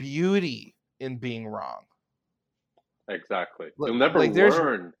see the beauty in being wrong. Exactly. You'll never Like there's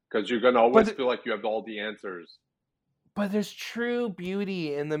learn because you're gonna always but feel like you have all the answers. but there's true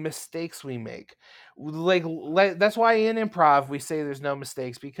beauty in the mistakes we make. Like that's why in improv we say there's no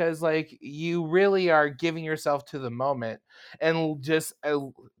mistakes, because like you really are giving yourself to the moment and just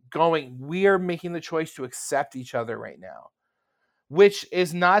going, we are making the choice to accept each other right now, which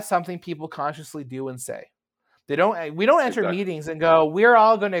is not something people consciously do and say. We don't enter Exactly. meetings and go, we're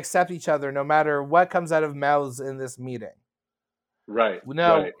all going to accept each other no matter what comes out of mouths in this meeting. Right.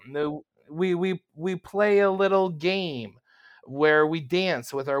 No, Right. no, we play a little game where we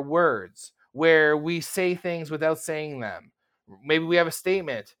dance with our words, where we say things without saying them. Maybe we have a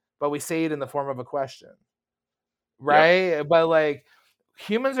statement, but we say it in the form of a question, Yep. right? But like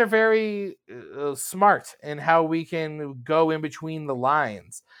humans are very smart in how we can go in between the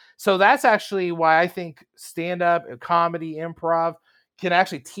lines. So that's actually why I think stand up, comedy, improv can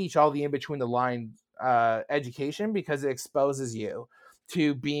actually teach all the in between the line education, because it exposes you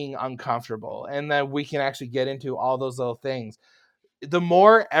to being uncomfortable, and then we can actually get into all those little things. The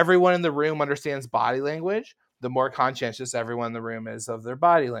more everyone in the room understands body language, the more conscientious everyone in the room is of their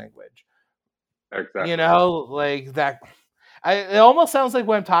body language. Exactly. Like that. It almost sounds like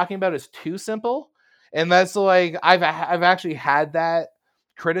what I'm talking about is too simple, and that's like I've actually had that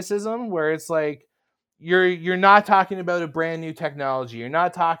criticism where it's like you're not talking about a brand new technology. You're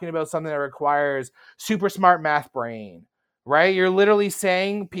not talking about something that requires super smart math brain, right? You're literally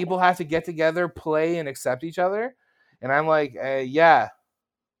saying people have to get together, play, and accept each other. And I'm like, yeah,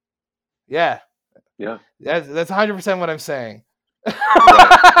 Yeah. that's 100% what I'm saying.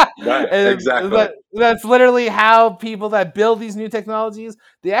 Right. And Exactly. that's literally how people that build these new technologies,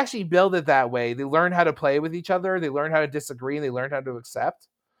 they actually build it that way. They learn how to play with each other, they learn how to disagree, and they learn how to accept,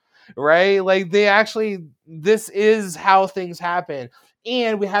 right? Like this is how things happen.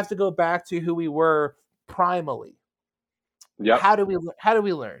 And we have to go back to who we were primally. Yep. How do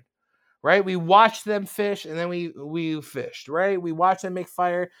we learn? Right? We watched them fish, and then we fished, right? We watched them make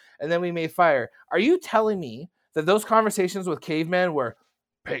fire, and then we made fire. Are you telling me that those conversations with cavemen were,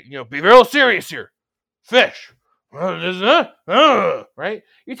 hey, be real serious here, fish, right?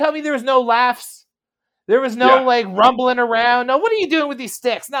 You're telling me there was no laughs, there was no Yeah. like rumbling around. No, what are you doing with these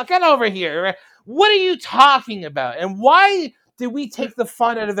sticks? Now get over here. Right? What are you talking about? And why did we take the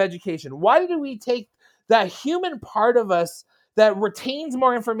fun out of education? Why did we take that human part of us that retains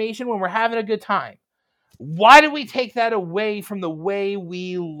more information when we're having a good time? Why did we take that away from the way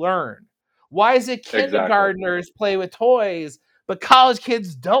we learn? Why is it Exactly. kindergartners play with toys, but college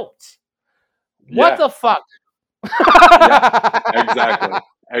kids don't? What Yeah. the fuck? Yeah. Exactly.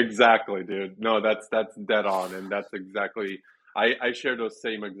 Exactly, dude. No, that's dead on, and that's exactly. I share those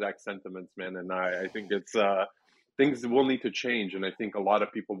same exact sentiments, man, and I think it's things will need to change, and I think a lot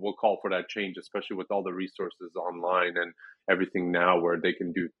of people will call for that change, especially with all the resources online and everything now, where they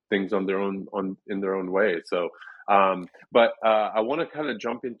can do things on their own in their own way. So, but I want to kind of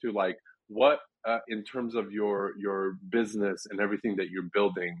jump into like what in terms of your business and everything that you're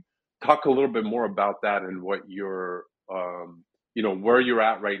building. Talk a little bit more about that and what you're where you're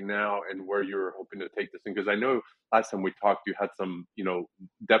at right now and where you're hoping to take this thing, because I know last time we talked you had some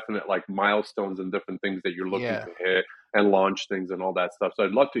definite like milestones and different things that you're looking Yeah. to hit and launch things and all that stuff, so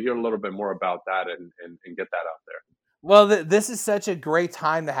I'd love to hear a little bit more about that and get that out there. Well, this is such a great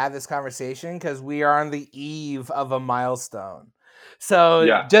time to have this conversation because we are on the eve of a milestone. So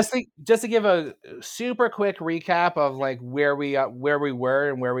Yeah. just to give a super quick recap of like where we were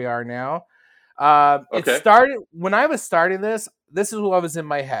and where we are now. It Okay. started when I was starting this. This is what was in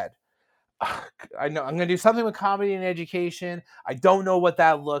my head. I know I'm going to do something with comedy and education. I don't know what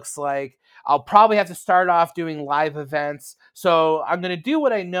that looks like. I'll probably have to start off doing live events. So I'm going to do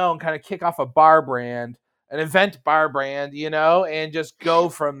what I know and kind of kick off a bar brand, an event bar brand, and just go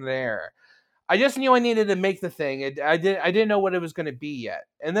from there. I just knew I needed to make the thing. I didn't know what it was going to be yet.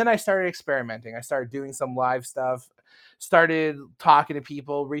 And then I started experimenting. I started doing some live stuff, started talking to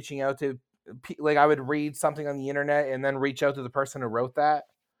people, reaching out to, like, I would read something on the internet and then reach out to the person who wrote that,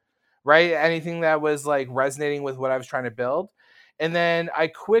 right? Anything that was like resonating with what I was trying to build. And then I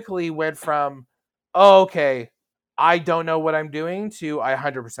quickly went from, oh, okay, I don't know what I'm doing, to I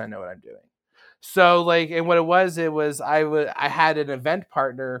 100% know what I'm doing. So like, and what it was I had an event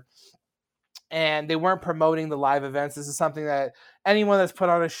partner, and they weren't promoting the live events. This is something that anyone that's put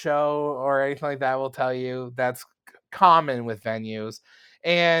on a show or anything like that will tell you that's common with venues.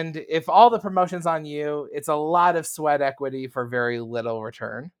 And if all the promotion's on you, it's a lot of sweat equity for very little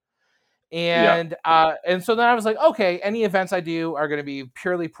return. Yeah. And so then I was like, okay, any events I do are going to be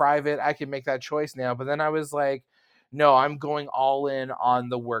purely private. I can make that choice now. But then I was like, no, I'm going all in on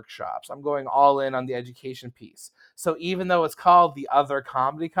the workshops. I'm going all in on the education piece. So even though it's called The Other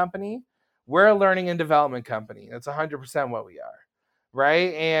Comedy Company, we're a learning and development company. That's 100% what we are,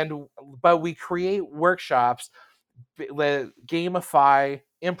 right? But we create workshops, gamify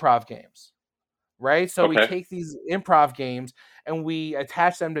improv games, right? So we Okay. take these improv games and we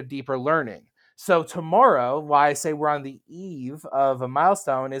attach them to deeper learning. So tomorrow, why I say we're on the eve of a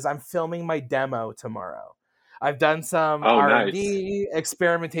milestone, is I'm filming my demo tomorrow. I've done some Oh, nice. R&D,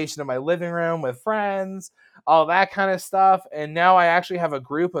 experimentation in my living room with friends, all that kind of stuff. And now I actually have a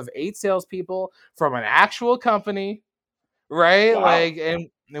group of 8 salespeople from an actual company, right? Wow. Like, and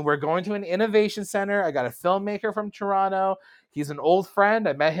we're going to an innovation center. I got a filmmaker from Toronto. He's an old friend.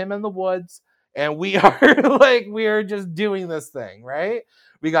 I met him in the woods, and we are we are just doing this thing, right?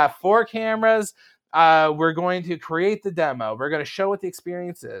 We got 4 cameras. We're going to create the demo. We're going to show what the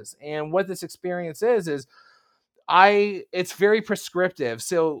experience is. And what this experience is it's very prescriptive.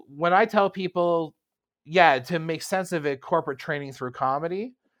 So when I tell people, yeah, to make sense of it, corporate training through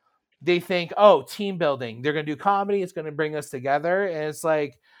comedy, they think, oh, team building. They're going to do comedy. It's going to bring us together. And it's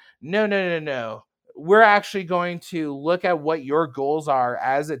like, no. We're actually going to look at what your goals are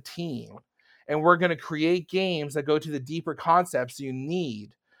as a team. And we're going to create games that go to the deeper concepts you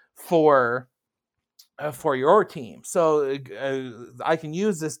need for your team. So I can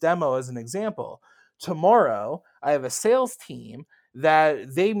use this demo as an example. Tomorrow, I have a sales team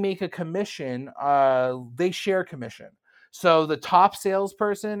that they make a commission. They share commission. So the top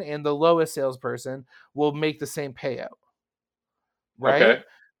salesperson and the lowest salesperson will make the same payout, right? Okay.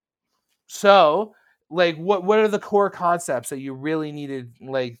 So, like, what are the core concepts that you really need to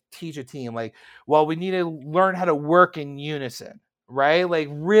like teach a team? Like, well, we need to learn how to work in unison, right? Like,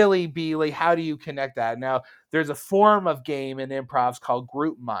 really be like, how do you connect that? Now, there's a form of game in improvs called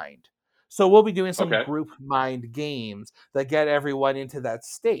group mind. So we'll be doing some Okay. group mind games that get everyone into that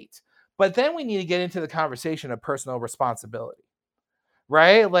state. But then we need to get into the conversation of personal responsibility,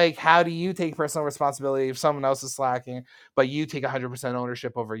 right? Like, how do you take personal responsibility if someone else is slacking, but you take 100%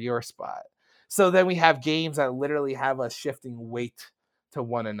 ownership over your spot? So then we have games that literally have us shifting weight to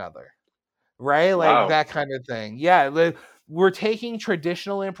one another, right? Like Wow. that kind of thing. Yeah, we're taking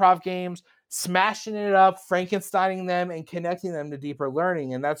traditional improv games, smashing it up, Frankensteining them, and connecting them to deeper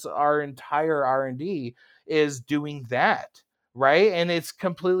learning. And that's our entire R&D, is doing that, right? And it's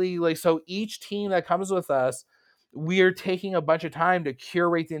completely like, so each team that comes with us, we're taking a bunch of time to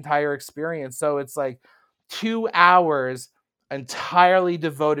curate the entire experience. So it's like 2 hours entirely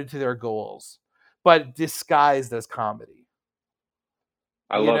devoted to their goals, but disguised as comedy.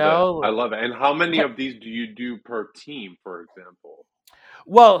 I You love it. I know, love it. And how many of these do you do per team, for example?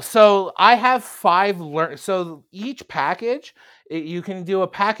 well, so I have 5 so each package, you can do a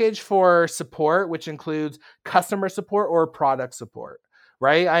package for support, which includes customer support or product support,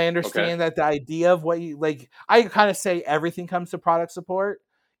 right? I Okay. understand that the idea of what you like, I kind of say everything comes to product support,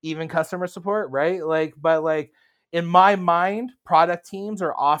 even customer support, right? Like, but like in my mind, product teams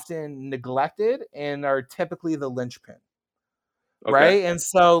are often neglected and are typically the linchpin, Okay. right? And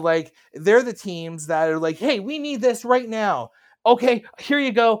so like they're the teams that are like, hey, we need this right now. Okay, here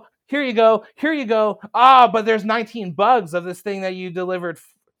you go. Here you go. Here you go. Ah, but there's 19 bugs of this thing that you delivered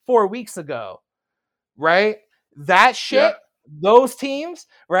 4 weeks ago, right? That Yeah. shit, those teams,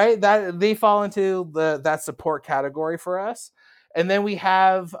 right? That they fall into that support category for us. And then we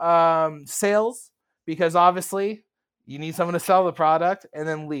have sales, because obviously you need someone to sell the product, and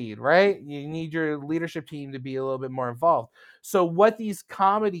then lead, right? You need your leadership team to be a little bit more involved. So what these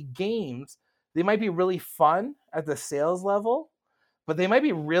comedy games, they might be really fun at the sales level, but they might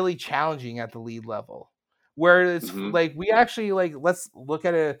be really challenging at the lead level. Where it's Hmm. like we actually like, let's look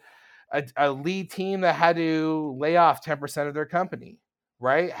at it. a lead team that had to lay off 10% of their company,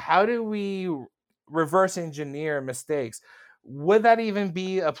 right? How do we reverse engineer mistakes? Would that even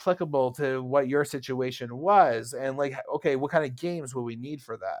be applicable to what your situation was? And like, okay, what kind of games will we need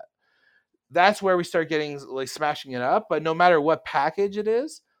for that? That's where we start getting like smashing it up. But no matter what package it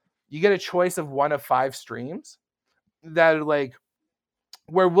is, you get a choice of one of 5 streams that like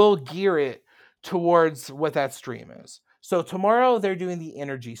where we'll gear it towards what that stream is. So tomorrow they're doing the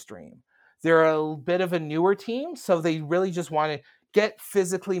energy stream. They're a bit of a newer team, so they really just want to get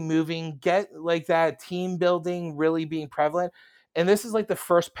physically moving, get like that team building really being prevalent. And this is like the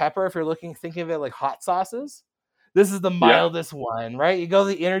first pepper if you're looking thinking of it like hot sauces. This is the mildest one, right? You go to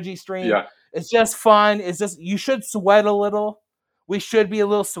the energy stream. Yeah. It's just fun. It's just you should sweat a little. We should be a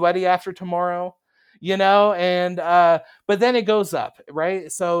little sweaty after tomorrow, and but then it goes up,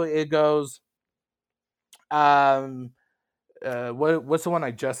 right? So it goes what's the one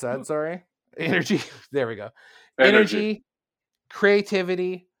I just said? Sorry. Energy. There we go. Energy,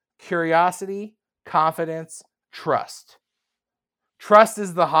 creativity, curiosity, confidence, trust. Trust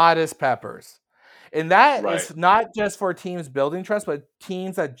is the hottest peppers. And that is not just for teams building trust, but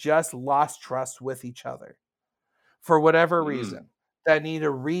teams that just lost trust with each other for whatever reason that need to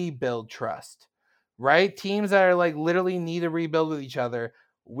rebuild trust, right? Teams that are like literally need to rebuild with each other.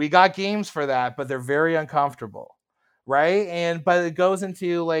 We got games for that, but they're very uncomfortable, right? But it goes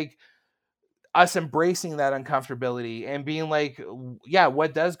into like us embracing that uncomfortability and being like, yeah,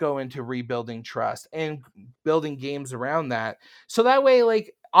 what does go into rebuilding trust and building games around that? So that way,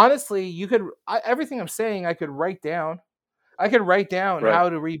 like, honestly, everything I'm saying, I could write down. I could write down how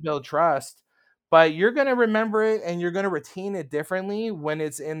to rebuild trust, but you're going to remember it and you're going to retain it differently when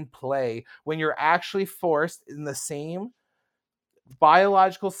it's in play, when you're actually forced in the same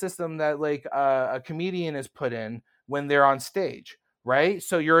biological system that like a comedian is put in when they're on stage, right?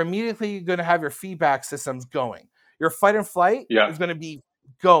 So you're immediately going to have your feedback systems going. Your fight and flight is going to be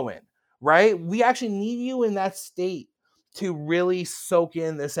going, right? We actually need you in that state to really soak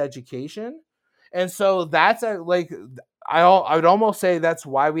in this education. And so that's I would almost say that's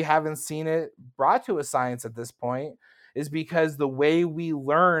why we haven't seen it brought to a science at this point, is because the way we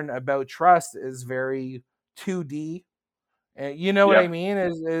learn about trust is very 2D. And you know what I mean?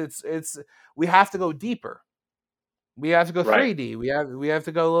 It's we have to go deeper. We have to go 3D. We have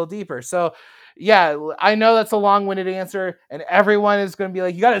to go a little deeper. So yeah, I know that's a long-winded answer, and everyone is going to be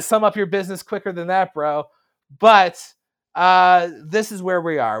like, you got to sum up your business quicker than that, bro. But this is where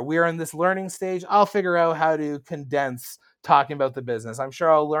we are. We are in this learning stage. I'll figure out how to condense talking about the business. I'm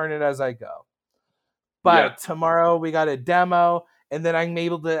sure I'll learn it as I go. But tomorrow we got a demo, and then I'm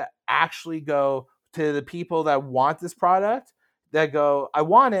able to actually go to the people that want this product, that go, I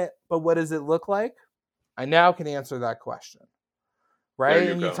want it, but what does it look like? I now can answer that question, right?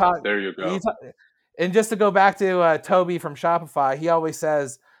 There you go. And just to go back to Toby from Shopify, he always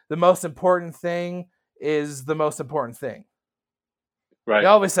says the most important thing is the most important thing. Right. He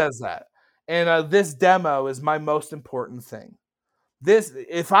always says that. And this demo is my most important thing.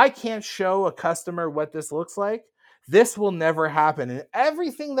 If I can't show a customer what this looks like, this will never happen. And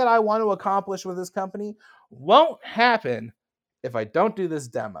everything that I want to accomplish with this company won't happen if I don't do this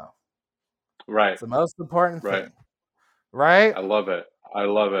demo. Right. It's the most important thing. Right? I love it.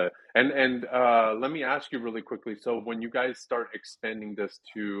 And let me ask you really quickly. So when you guys start expanding this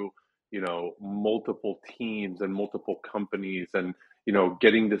to, multiple teams and multiple companies and,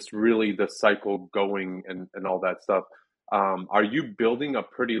 getting the cycle going and all that stuff, are you building a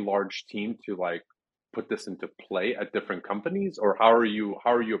pretty large team to like put this into play at different companies, or how are you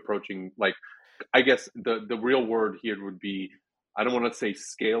approaching, like, I guess the real word here would be, I don't want to say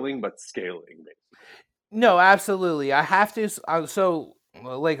scaling, but scaling, basically. No, absolutely. I have to. So,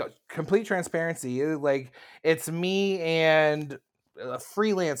 like, complete transparency. Like, it's me and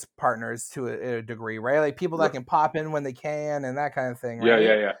freelance partners to a degree, right? Like people that can pop in when they can and that kind of thing. Right?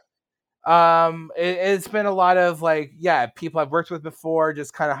 Yeah. It's been a lot of like, people I've worked with before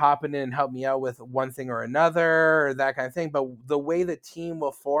just kind of hopping in and help me out with one thing or another or that kind of thing. But the way the team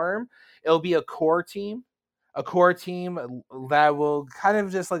will form, it'll be a core team that will kind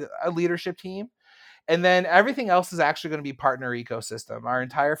of just like a leadership team. And then everything else is actually going to be partner ecosystem. Our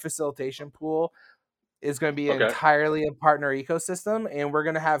entire facilitation pool is going to be entirely a partner ecosystem. And we're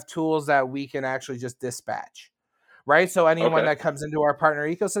going to have tools that we can actually just dispatch. Right. So anyone that comes into our partner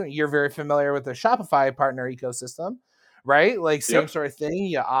ecosystem, you're very familiar with the Shopify partner ecosystem, right? Like same sort of thing.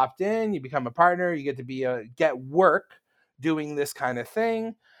 You opt in, you become a partner, you get to get work doing this kind of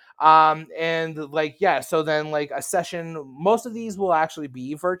thing. So then like a session, most of these will actually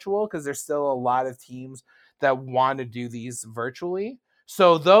be virtual because there's still a lot of teams that want to do these virtually.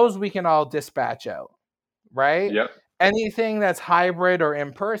 So those we can all dispatch out, right? Yep. Anything that's hybrid or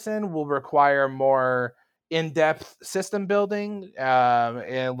in person will require more in-depth system building,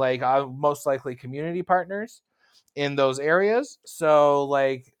 and like most likely community partners in those areas. So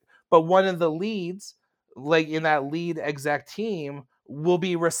like, but one of the leads, like in that lead exec team, will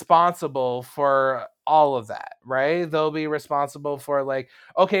be responsible for all of that, right? They'll be responsible for like,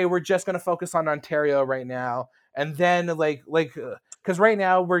 okay, we're just going to focus on Ontario right now, and then because right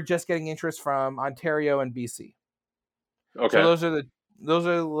now we're just getting interest from Ontario and BC. So Okay. those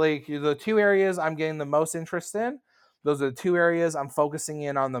are like the two areas I'm getting the most interest in. Those are the two areas I'm focusing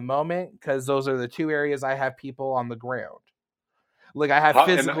in on the moment, because those are the two areas I have people on the ground. Like I have And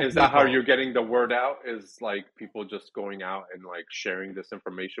physical is that how people. you're getting the word out? Is like people just going out and like sharing this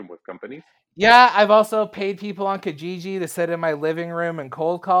information with companies? Yeah, I've also paid people on Kijiji to sit in my living room and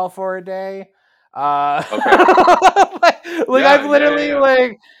cold call for a day. Okay. I've Yeah, yeah, yeah, literally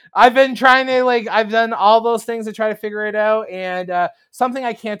yeah. I've been trying to I've done all those things to try to figure it out, and something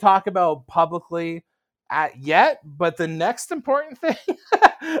I can't talk about publicly yet, but the next important thing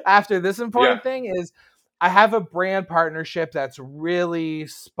after this Yeah. important thing is I have a brand partnership that's really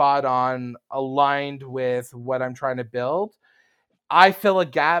spot on aligned with what I'm trying to build. I fill a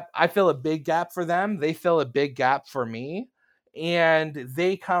gap. I fill a big gap for them. They fill a big gap for me. And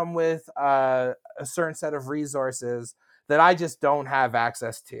they come with a certain set of resources that I just don't have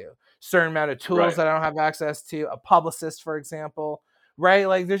access to. Certain amount of tools Right. that I don't have access to. A publicist, for example, right?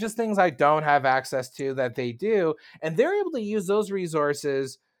 Like there's just things I don't have access to that they do. And they're able to use those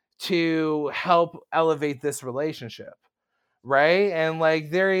resources to help elevate this relationship, right? And like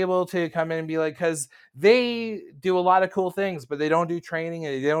they're able to come in and be like, because they do a lot of cool things, but they don't do training,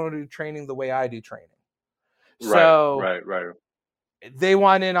 and they don't do training the way I do training. Right. So Right. Right. they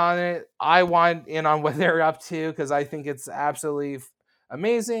want in on it. I want in on what they're up to, because I think it's absolutely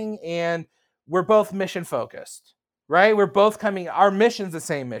amazing. And we're both mission focused, right? We're both coming, our mission's the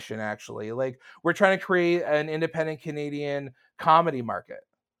same mission, actually. Like we're trying to create an independent Canadian comedy market,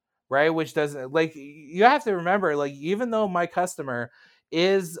 right? Which doesn't, like, you have to remember, like, even though my customer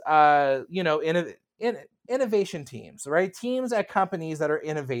is innovation teams, right? Teams at companies that are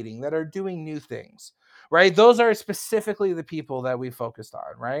innovating, that are doing new things, right? Those are specifically the people that we focused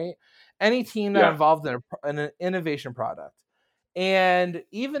on, right? Any team that Yeah. involved in an innovation product. And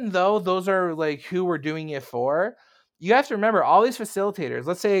even though those are like who we're doing it for, you have to remember all these facilitators.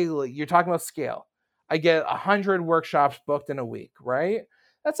 Let's say like, you're talking about scale. I get 100 workshops booked in a week, right?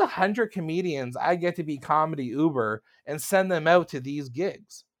 That's 100 comedians I get to be comedy Uber and send them out to these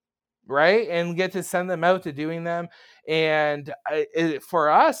gigs, right? And get to send them out to doing them. And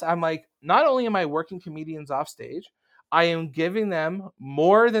for us, I'm like, not only am I working comedians off stage, I am giving them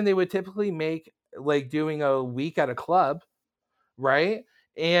more than they would typically make, like doing a week at a club, right?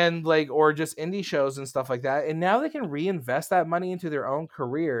 And like, or just indie shows and stuff like that. And now they can reinvest that money into their own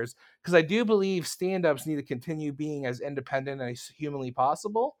careers, because I do believe stand-ups need to continue being as independent as humanly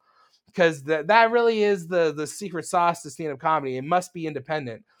possible, because that really is the secret sauce to stand-up comedy. It must be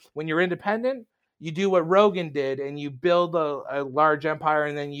independent. When you're independent, you do what Rogan did and you build a large empire,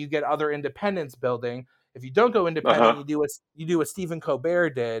 and then you get other independents building. If you don't go Uh independent, huh. you do what Stephen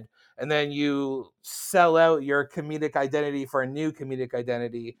Colbert did, and then you sell out your comedic identity for a new comedic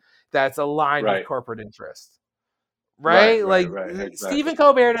identity that's aligned with Right. corporate interest. Right. Right? Right. Like Right. Exactly. Stephen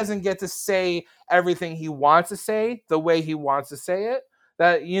Colbert doesn't get to say everything he wants to say the way he wants to say it.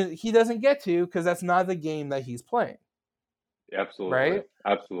 He doesn't get to, because that's not the game that he's playing, Absolutely. right?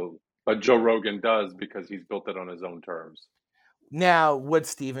 Absolutely. But Joe Rogan does because he's built it on his own terms. Now, would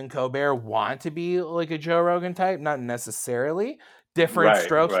Stephen Colbert want to be like a Joe Rogan type? Not necessarily. Different Right.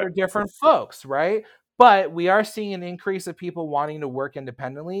 strokes Right. for different folks, right? But we are seeing an increase of people wanting to work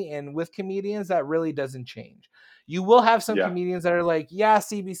independently. And with comedians, that really doesn't change. You will have some Yeah. comedians that are like, yeah,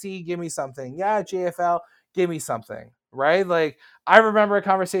 CBC, give me something. Yeah, JFL, give me something, right? Like, I remember a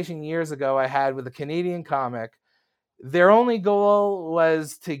conversation years ago I had with a Canadian comic. Their only goal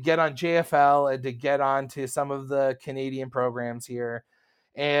was to get on JFL and to get on to some of the Canadian programs here.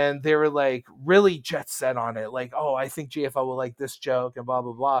 And they were like really jet set on it. Like, oh, I think JFL will like this joke and blah,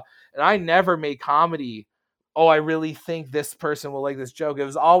 blah, blah. And I never made comedy. Oh, I really think this person will like this joke. It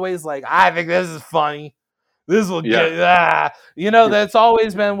was always like, I think this is funny. This will Yeah. get, that's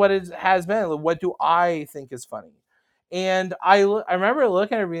always been what it has been. Like, what do I think is funny? And I remember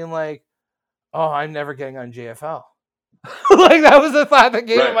looking at it being like, oh, I'm never getting on JFL. Like that was the thought that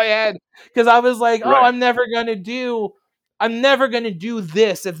came in Right. my head, because I was like, oh, Right. I'm never gonna do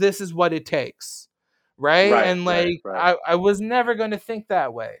this if this is what it takes, right? Right. And Right. like Right. I was never gonna think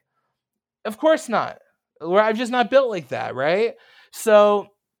that way. Of course not. I'm just not built like that, right? So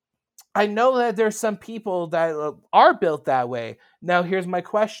I know that there's some people that are built that way. Now, here's my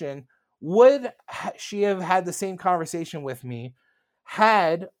question. Would she have had the same conversation with me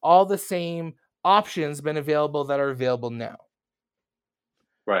had all the same options been available that are available now?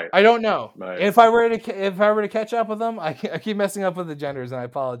 Right. I don't know. Right. If I were to catch up with them, I keep messing up with the genders, and I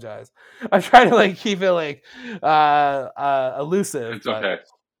apologize. I try to like keep it like elusive. It's but... okay.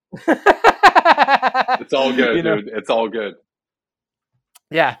 It's all good, dude. It's all good.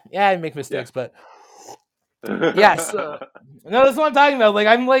 Yeah, I make mistakes, but yes, no, that's what I'm talking about. Like,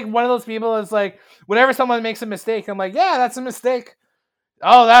 I'm like one of those people that's like, whenever someone makes a mistake, I'm like, yeah, that's a mistake.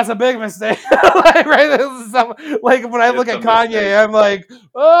 Oh, that's a big mistake. Like, right? This is like when I look at Kanye, mistake. I'm like,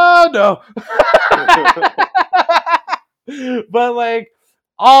 oh no. But like,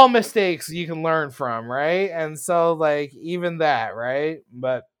 all mistakes you can learn from, right? And so like even that, right?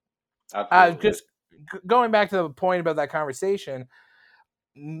 But just going back to the point about that conversation,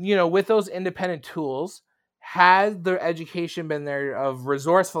 with those independent tools, had their education been there of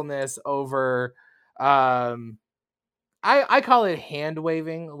resourcefulness over I call it hand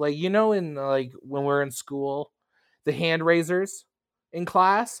waving, like in like when we're in school, the hand raisers in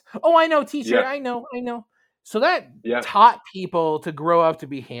class. Oh, I know, teacher. Yeah. I know. So that taught people to grow up to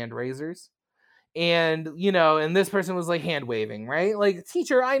be hand raisers. And and this person was like hand waving, right? Like,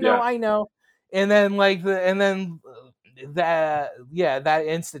 teacher, I know. And then that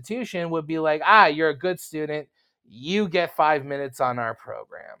institution would be like, you're a good student, you get 5 minutes on our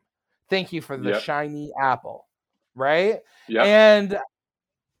program, thank you for the shiny apple, right? And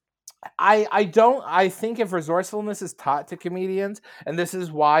I think if resourcefulness is taught to comedians, and this is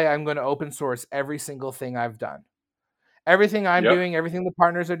why I'm going to open source every single thing I've done, everything I'm doing, everything the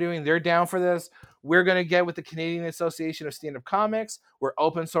partners are doing, they're down for this. We're going to get with the Canadian Association of Stand-Up Comics. We're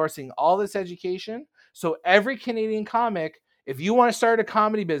open sourcing all this education. So every Canadian comic, if you want to start a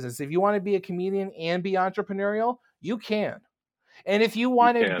comedy business, if you want to be a comedian and be entrepreneurial, you can. And if you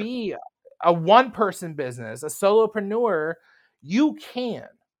want to be a one-person business, a solopreneur, you can,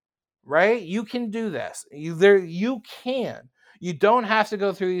 right? You can do this. You can. You don't have to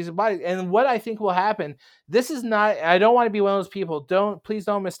go through these bodies. And what I think will happen, this is not, I don't want to be one of those people. Please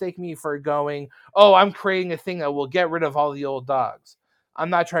don't mistake me for going, oh, I'm creating a thing that will get rid of all the old dogs. I'm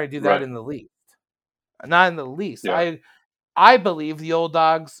not trying to do that in the least. Not in the least. Yeah. I believe the old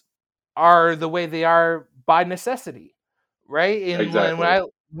dogs are the way they are by necessity, right? And exactly.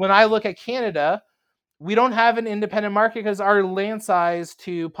 When I look at Canada, we don't have an independent market because our land size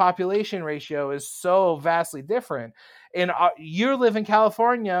to population ratio is so vastly different. And you live in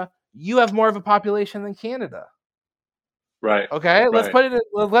California, you have more of a population than Canada. Right. Okay. Let's put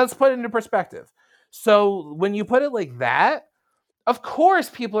it into perspective. So when you put it like that, of course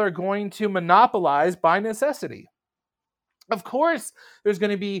people are going to monopolize by necessity. Of course there's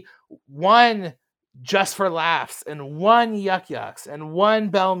going to be one Just for Laughs and one Yuck Yucks and one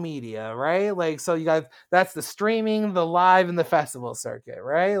Bell Media, right? Like, so you got, that's the streaming, the live, and the festival circuit,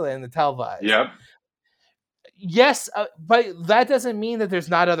 right? And the televised. Yep. Yes, but that doesn't mean that there's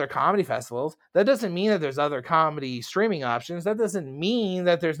not other comedy festivals. That doesn't mean that there's other comedy streaming options. That doesn't mean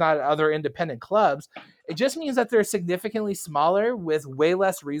that there's not other independent clubs. It just means that they're significantly smaller with way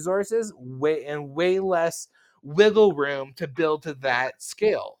less resources and way less wiggle room to build to that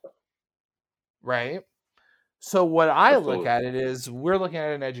scale. Right? So what I look at it is, we're looking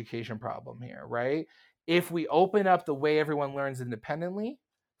at an education problem here, right? If we open up the way everyone learns independently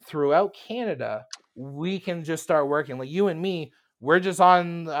throughout Canada, we can just start working. Like you and me, we're just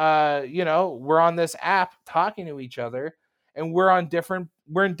on, we're on this app talking to each other, and we're in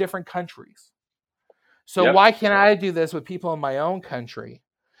different countries. So why can't I do this with people in my own country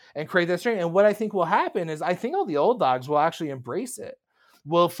and create this stream? And what I think will happen is, I think all the old dogs will actually embrace it.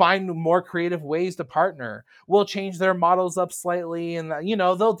 We'll find more creative ways to partner. We'll change their models up slightly, and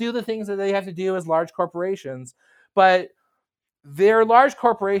they'll do the things that they have to do as large corporations. But they're large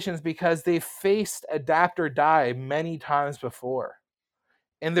corporations because they faced adapt or die many times before,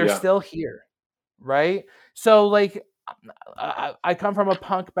 and they're still here, right? So like, I come from a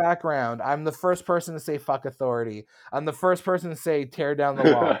punk background. I'm the first person to say fuck authority. I'm the first person to say tear down the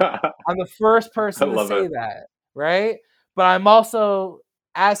wall. I'm the first person to say that, right? But I'm also,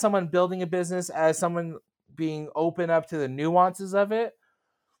 as someone building a business, as someone being open up to the nuances of it,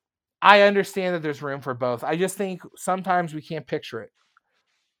 I understand that there's room for both. I just think sometimes we can't picture it,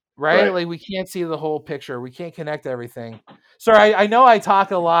 right? Like, we can't see the whole picture. We can't connect everything. Sorry, I know I talk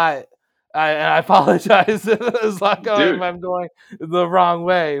a lot, and I apologize if I'm going the wrong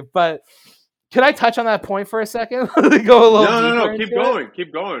way. But can I touch on that point for a second? Go a little No. Keep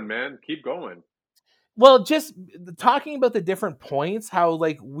going, man. Keep going. Well, just talking about the different points, how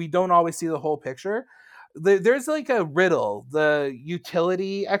like we don't always see the whole picture. There's like a riddle, the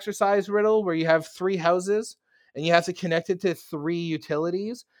utility exercise riddle, where you have 3 houses and you have to connect it to 3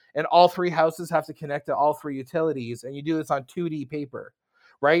 utilities, and all 3 houses have to connect to all 3 utilities, and you do this on 2D paper,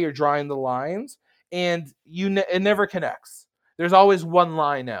 right? You're drawing the lines, and it never connects. There's always one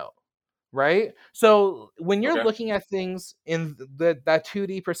line out, right? So when you're Okay. looking at things in that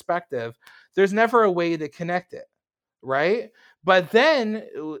 2D perspective, there's never a way to connect it, right? But then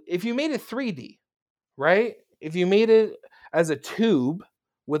if you made it 3D, right? If you made it as a tube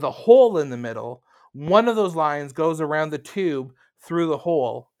with a hole in the middle, one of those lines goes around the tube through the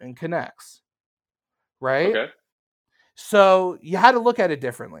hole and connects, right? Okay. So you had to look at it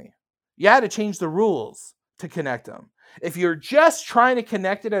differently. You had to change the rules to connect them. If you're just trying to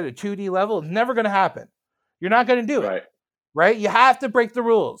connect it at a 2D level, it's never going to happen. You're not going to do it, right? You have to break the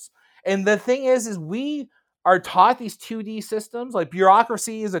rules. And the thing is we are taught these 2D systems, like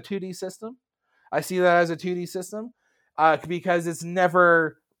bureaucracy is a 2D system. I see that as a 2D system because it's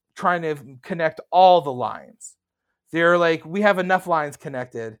never trying to connect all the lines. They're like, we have enough lines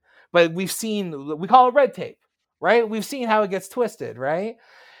connected, but we call it red tape, right? We've seen how it gets twisted, right?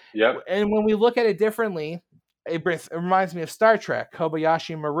 Yep. And when we look at it differently, it reminds me of Star Trek,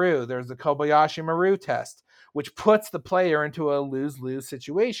 Kobayashi Maru. There's the Kobayashi Maru test, which puts the player into a lose-lose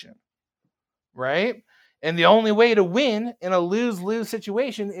situation, right? And the only way to win in a lose-lose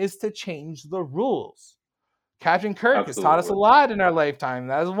situation is to change the rules. Captain Kirk has taught us a lot in our lifetime.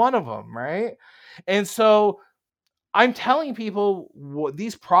 That is one of them, right? And so I'm telling people what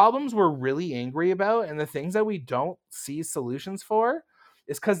these problems we're really angry about and the things that we don't see solutions for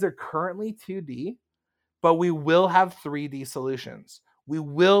is because they're currently 2D, but we will have 3D solutions. We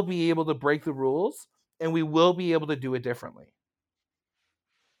will be able to break the rules, and we will be able to do it differently.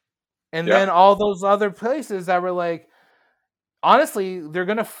 And then all those other places that were like, honestly, they're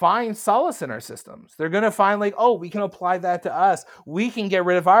going to find solace in our systems. They're going to find like, oh, we can apply that to us. We can get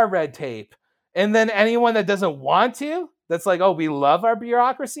rid of our red tape. And then anyone that doesn't want to, that's like, oh, we love our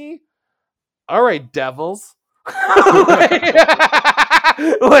bureaucracy. All right, devils.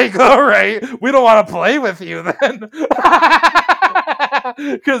 like, all right, we don't want to play with you then.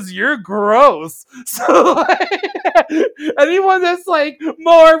 Because you're gross. So like, anyone that's like,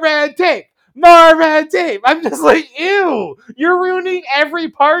 more red tape. I'm just like, ew. You're ruining every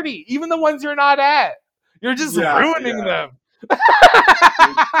party, even the ones you're not at. You're just ruining them.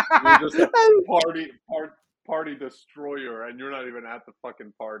 You're just a party destroyer, and you're not even at the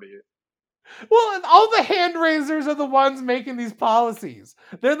fucking party. Well, all the hand raisers are the ones making these policies.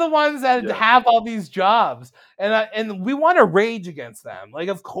 They're the ones that have all these jobs, and we want to rage against them. Like,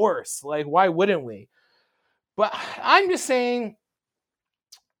 of course, like why wouldn't we? But I'm just saying,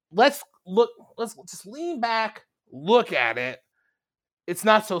 let's just lean back, look at it. It's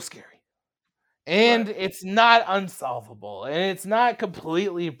not so scary. And it's not unsolvable, and it's not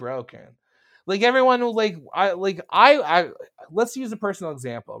completely broken. Like everyone will I let's use a personal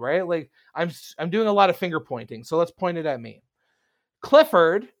example, right? Like I'm doing a lot of finger pointing, so let's point it at me.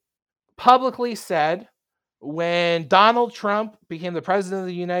 Clifford publicly said when Donald Trump became the president of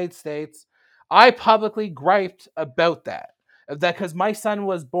the United States, I publicly griped about that because my son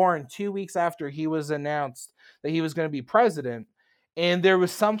was born 2 weeks after he was announced that he was going to be president. And there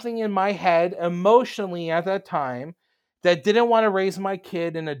was something in my head emotionally at that time that didn't want to raise my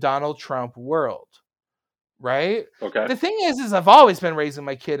kid in a Donald Trump world, right? Okay. The thing is I've always been raising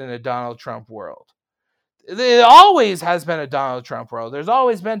my kid in a Donald Trump world. It always has been a Donald Trump world. There's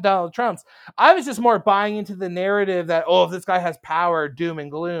always been Donald Trumps. I was just more buying into the narrative that, oh, if this guy has power, doom and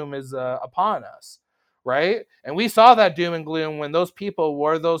gloom is upon us, right? And we saw that doom and gloom when those people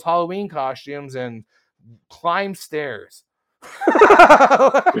wore those Halloween costumes and climbed stairs.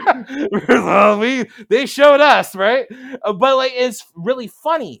 They showed us, right? But like it's really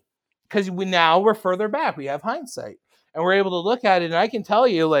funny because we're further back. We have hindsight and we're able to look at it. And I can tell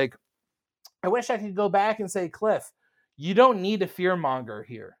you, like, I wish I could go back and say, Cliff, you don't need to fearmonger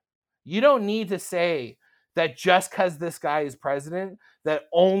here. You don't need to say that just because this guy is president, that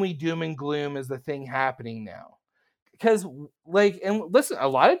only doom and gloom is the thing happening now. Because, like, and listen, a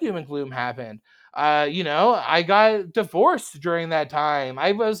lot of doom and gloom happened. I got divorced during that time.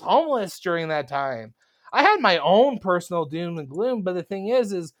 I was homeless during that time. I had my own personal doom and gloom, but the thing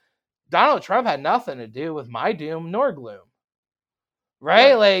is Donald Trump had nothing to do with my doom nor gloom.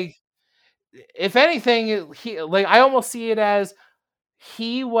 Right? Like, if anything, I almost see it as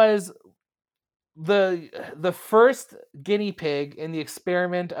he was the first guinea pig in the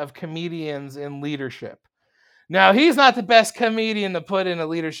experiment of comedians in leadership. Now, he's not the best comedian to put in a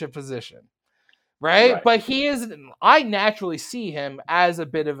leadership position. right? Right. But I naturally see him as a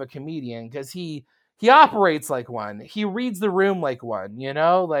bit of a comedian because he operates like one. He reads the room like one,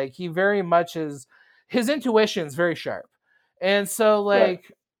 like he very much his intuition is very sharp. And so Right.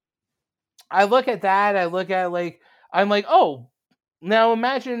 like I look at that, I'm like, oh, now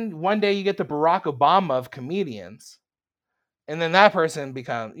imagine one day you get the Barack Obama of comedians. And then that person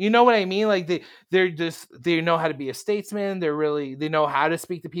becomes, you know what I mean? Like they know how to be a statesman. They know how to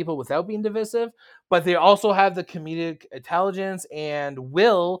speak to people without being divisive, but they also have the comedic intelligence and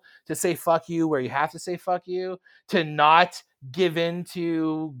will to say fuck you where you have to say fuck you, to not give in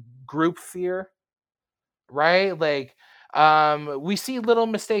to group fear, right? Like, we see little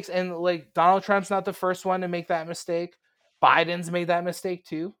mistakes, and like Donald Trump's not the first one to make that mistake. Biden's made that mistake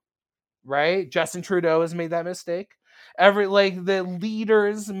too, right? Justin Trudeau has made that mistake. The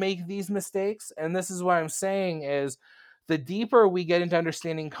leaders make these mistakes, and this is what I'm saying is the deeper we get into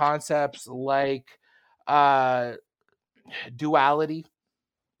understanding concepts like uh duality,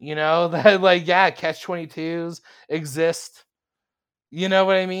 that like catch 22s exist. You know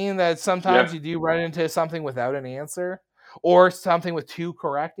what I mean? That sometimes Yeah. you do run into something without an answer, or something with two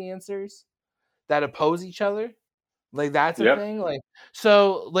correct answers that oppose each other. Like that's a Yep. thing. Like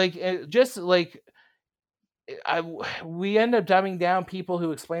so, like just like we end up dumbing down people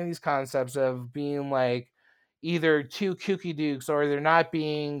who explain these concepts of being like either too kooky dukes or they're not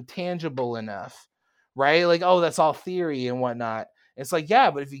being tangible enough, right? Like, oh, that's all theory and whatnot. It's like,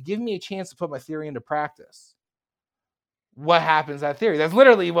 yeah, but if you give me a chance to put my theory into practice, what happens to that theory? That's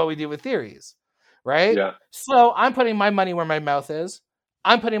literally what we do with theories, right? Yeah. So I'm putting my money where my mouth is.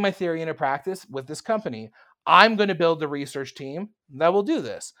 I'm putting my theory into practice with this company. I'm going to build the research team that will do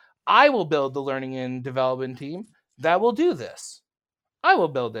this. I will build the learning and development team that will do this. I will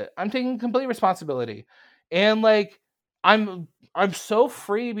build it. I'm taking complete responsibility. And like I'm so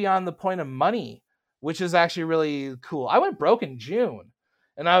free beyond the point of money, which is actually really cool. I went broke in June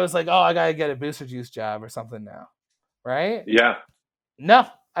and I was like, "Oh, I got to get a Booster Juice job or something now." Right? Yeah. No,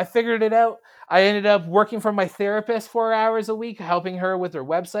 I figured it out. I ended up working for my therapist 4 hours a week, helping her with her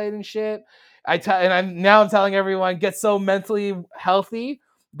website and shit. I'm telling everyone, get so mentally healthy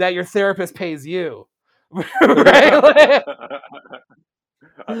that your therapist pays you. Right?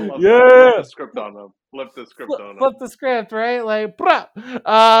 I love that. Flip Yeah. the script on them. Flip the script on them. Flip the script, right? Like, bruh.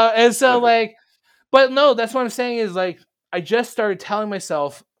 And so like, but no, that's what I'm saying is like, I just started telling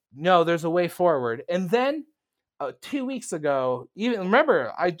myself, no, there's a way forward. And then 2 weeks ago, even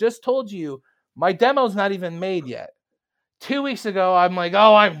remember, I just told you my demo's not even made yet. 2 weeks ago, I'm like,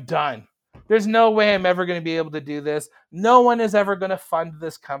 oh, I'm done. There's no way I'm ever going to be able to do this. No one is ever going to fund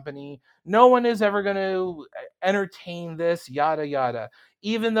this company. No one is ever going to entertain this, yada, yada.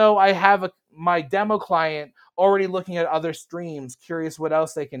 Even though I have my demo client already looking at other streams, curious what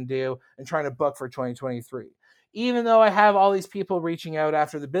else they can do and trying to book for 2023. Even though I have all these people reaching out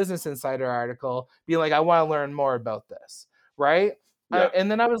after the Business Insider article, being like, I want to learn more about this, right? Yeah. And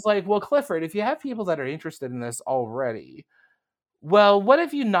then I was like, well, Clifford, if you have people that are interested in this already, well, what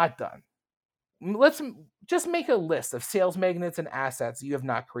have you not done? Let's just make a list of sales magnets and assets you have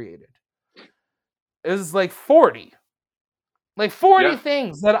not created. It was like 40. Like 40 Yeah.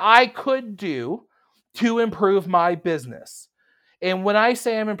 things that I could do to improve my business. And when I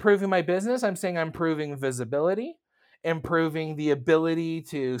say I'm improving my business, I'm saying I'm improving visibility, improving the ability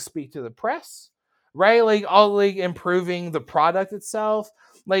to speak to the press, right? Like improving the product itself,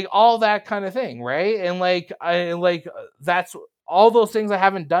 like all that kind of thing, right? And that's all those things I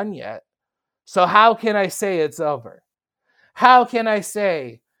haven't done yet. So how can I say it's over? How can I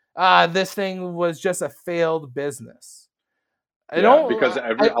say this thing was just a failed business? Yeah, because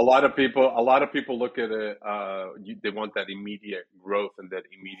a lot of people look at it. They want that immediate growth and that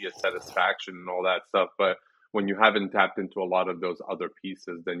immediate satisfaction and all that stuff. But when you haven't tapped into a lot of those other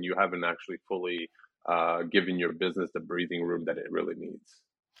pieces, then you haven't actually fully given your business the breathing room that it really needs.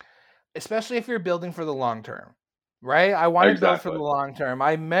 Especially if you're building for the long term, right? I want to build for the long term.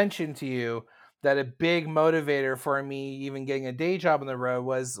 I mentioned to you that a big motivator for me even getting a day job on the road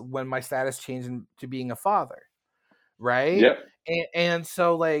was when my status changed to being a father, right? Yeah. And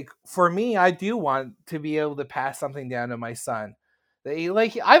so like for me, I do want to be able to pass something down to my son.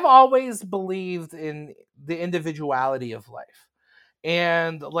 Like I've always believed in the individuality of life.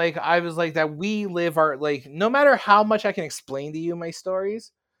 And like I was like that we live our like no matter how much I can explain to you my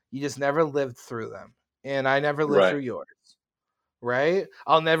stories, you just never lived through them. And I never lived Right. through yours. Right?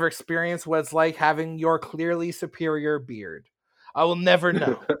 I'll never experience what it's like having your clearly superior beard. I will never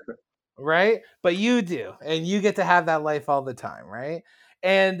know. Right? But you do, and you get to have that life all the time, right?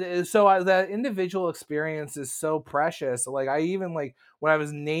 And so that individual experience is so precious. Like I even like when I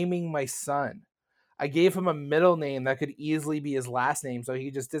was naming my son, I gave him a middle name that could easily be his last name, so he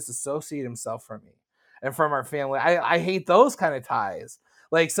could just disassociate himself from me and from our family. I hate those kind of ties.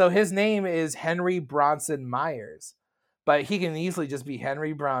 Like, so his name is Henry Bronson Myers, but he can easily just be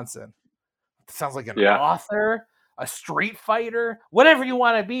Henry Bronson. Sounds like an Yeah. author, a street fighter, whatever you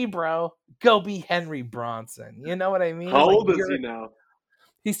want to be, bro. Go be Henry Bronson. You know what I mean? How Like, old is he now?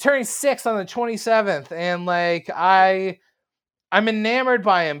 He's turning 6 on the 27th, and like I'm enamored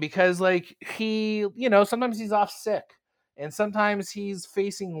by him because like he, sometimes he's off sick, and sometimes he's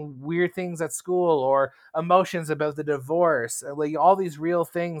facing weird things at school or emotions about the divorce, like all these real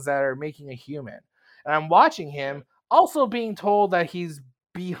things that are making a human. And I'm watching him also being told that he's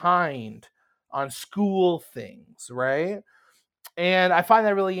behind on school things, right? And I find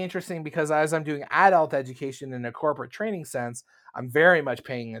that really interesting because as I'm doing adult education in a corporate training sense, I'm very much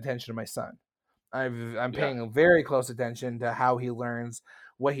paying attention to my son. I'm paying very close attention to how he learns,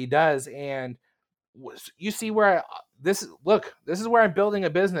 what he does, and you see where this is where I'm building a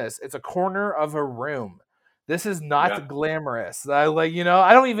business. It's a corner of a room. This is not glamorous. I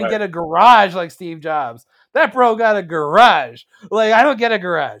don't even get a garage like Steve Jobs. That bro got a garage. Like, I don't get a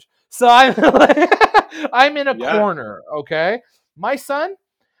garage. So I'm I'm in a corner, okay? My son,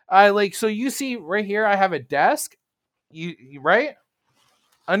 so you see right here, I have a desk. You right?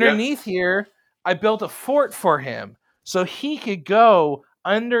 Underneath here, I built a fort for him so he could go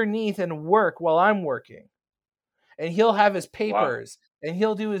underneath and work while I'm working. And he'll have his papers and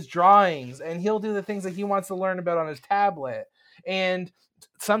he'll do his drawings and he'll do the things that he wants to learn about on his tablet. And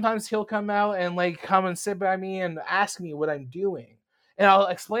sometimes he'll come out and come and sit by me and ask me what I'm doing. And I'll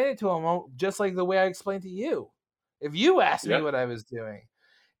explain it to him just like the way I explained to you. If you asked me what I was doing.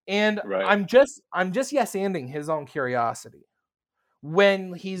 And I'm just yes-anding his own curiosity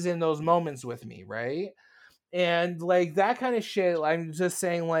when he's in those moments with me, right? And that kind of shit, I'm just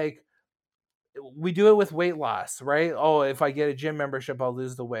saying, we do it with weight loss, right? Oh, if I get a gym membership, I'll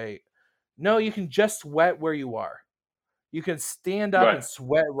lose the weight. No, you can just sweat where you are. You can stand up and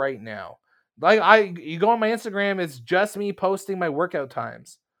sweat right now. You go on my Instagram, it's just me posting my workout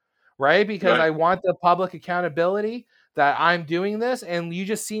times, right? Because I want the public accountability that I'm doing this, and you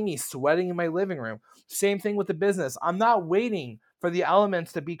just see me sweating in my living room. Same thing with the business. I'm not waiting for the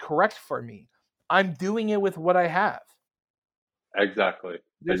elements to be correct for me. I'm doing it with what I have. Exactly.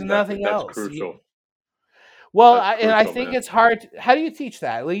 There's nothing else. That's crucial. Well, I think it's hard. How do you teach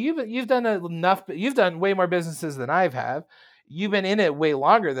that? Like, you've done enough. You've done way more businesses than I have. You've been in it way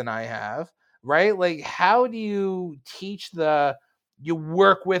longer than I have, right? Like, how do you teach you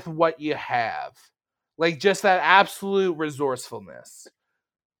work with what you have? Like, just that absolute resourcefulness.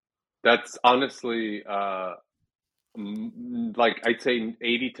 That's honestly, I'd say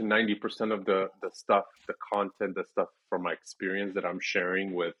 80 to 90% of the stuff, the content, the stuff from my experience that I'm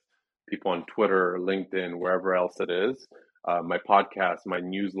sharing with people on Twitter, LinkedIn, wherever else it is, my podcast, my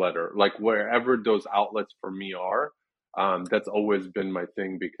newsletter, like wherever those outlets for me are, that's always been my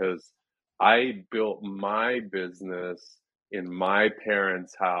thing because I built my business in my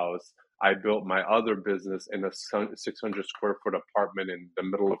parents' house. I built my other business in a 600 square foot apartment in the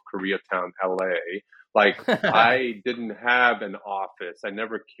middle of Koreatown, LA. Like, I didn't have an office. I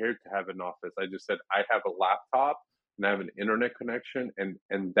never cared to have an office. I just said, I have a laptop and I have an internet connection, and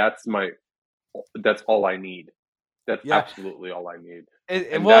that's all I need. That's absolutely all I need.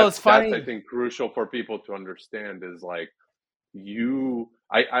 It's funny. That's, I think, crucial for people to understand is like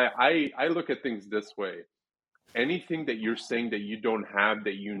I look at things this way. Anything that you're saying that you don't have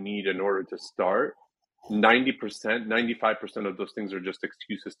that you need in order to start, 90%, 95% of those things are just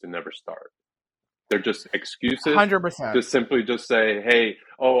excuses to never start. They're just excuses 100%. to simply just say, hey,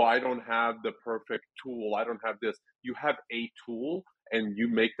 I don't have the perfect tool. I don't have this. You have a tool and you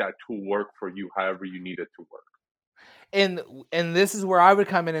make that tool work for you however you need it to work. And this is where I would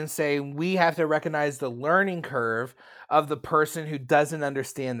come in and say we have to recognize the learning curve of the person who doesn't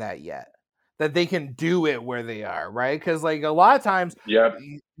understand that yet. That they can do it where they are, right? Because a lot of times, you have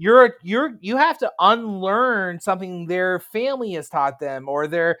to unlearn something their family has taught them or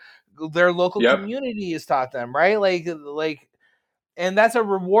their local community has taught them, right? And that's a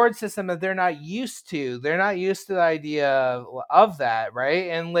reward system that they're not used to. They're not used to the idea of that,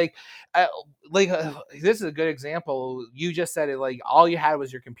 right? And this is a good example. You just said it. All you had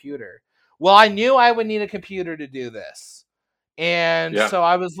was your computer. Well, I knew I would need a computer to do this. And so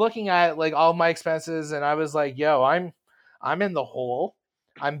I was looking at all my expenses and I was like, yo, I'm in the hole.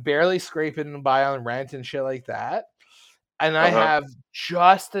 I'm barely scraping by on rent and shit like that. And I have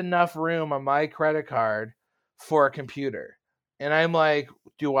just enough room on my credit card for a computer. And I'm like,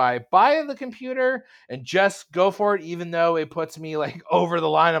 do I buy the computer and just go for it, even though it puts me like over the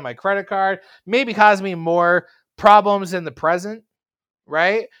line on my credit card, maybe cause me more problems in the present,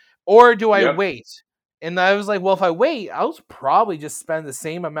 right? Or do I Yep. wait? And I was like, well, if I wait, I'll probably just spend the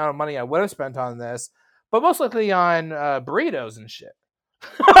same amount of money I would have spent on this, but most likely on burritos and shit.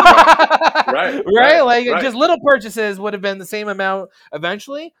 Right. Like just little purchases would have been the same amount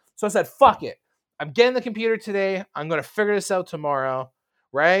eventually. So I said, fuck it. I'm getting the computer today. I'm going to figure this out tomorrow.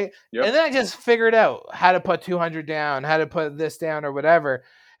 Right. Yep. And then I just figured out how to put 200 down, how to put this down or whatever.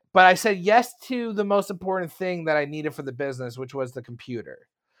 But I said yes to the most important thing that I needed for the business, which was the computer.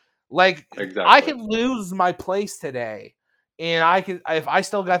 Like, Exactly. I could lose my place today, and I could, if I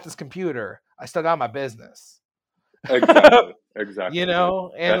still got this computer, I still got my business. Exactly. You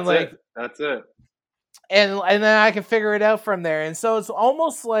know, and that's it. And then I can figure it out from there. And so it's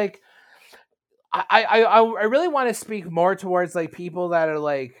almost like I really want to speak more towards like people that are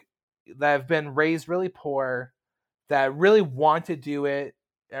like that have been raised really poor, that really want to do it,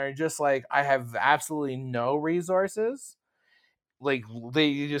 and are just like, I have absolutely no resources. Like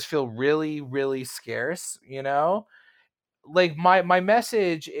they just feel really, really scarce, you know? Like my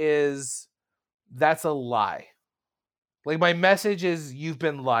message is that's a lie. Like my message is you've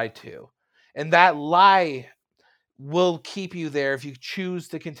been lied to. And that lie will keep you there if you choose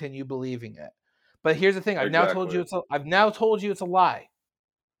to continue believing it. But here's the thing, I've now told you it's a lie.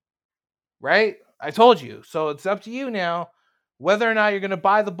 Right? I told you. So it's up to you now whether or not you're going to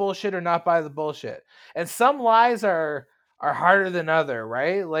buy the bullshit or not buy the bullshit. And some lies are harder than other,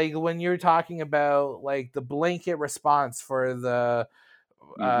 right? Like when you're talking about like the blanket response for the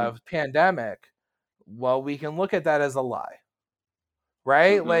pandemic, well, we can look at that as a lie,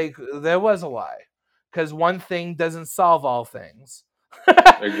 right? Like there was a lie because one thing doesn't solve all things.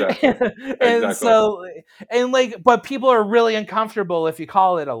 And so, and like, but people are really uncomfortable if you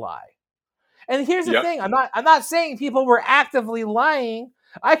call it a lie. And here's the thing, I'm not saying people were actively lying.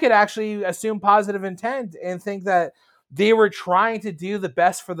 I could actually assume positive intent and think that they were trying to do the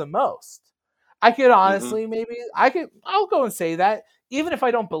best for the most. I could honestly, I'll go and say that. Even if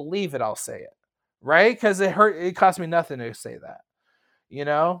I don't believe it, I'll say it. Right? Because it cost me nothing to say that. You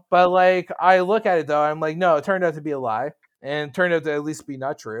know? But like, I look at it though, I'm like, no, it turned out to be a lie. And it turned out to at least be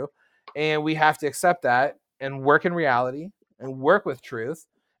not true. And we have to accept that and work in reality and work with truth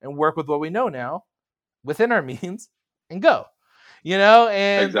and work with what we know now within our means and go. You know?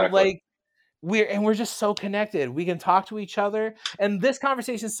 And like, we're just so connected. We can talk to each other. And this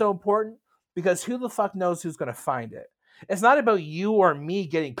conversation is so important because who the fuck knows who's going to find it? It's not about you or me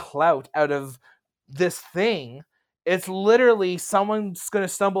getting clout out of this thing. It's literally someone's going to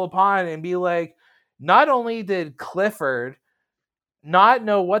stumble upon and be like, not only did Clifford not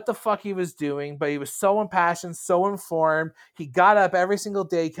know what the fuck he was doing, but he was so impassioned, so informed. He got up every single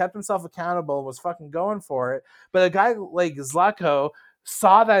day, kept himself accountable, and was fucking going for it. But a guy like Zlatko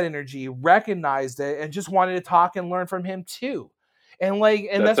saw that energy, recognized it, and just wanted to talk and learn from him too. And like,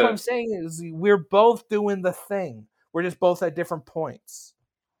 and that's what I'm saying is we're both doing the thing. We're just both at different points.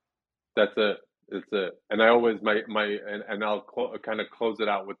 That's it. It's it. And I always and I'll kind of close it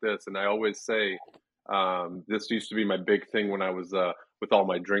out with this. And I always say, this used to be my big thing when I was with all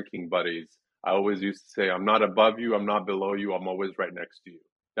my drinking buddies. I always used to say, I'm not above you, I'm not below you, I'm always right next to you.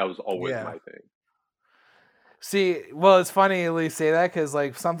 That was always my thing. See, well, it's funny you say that because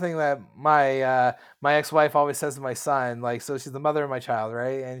like something that my ex-wife always says to my son, like, so she's the mother of my child,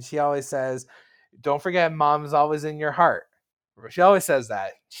 right? And she always says, don't forget, mom's always in your heart. She always says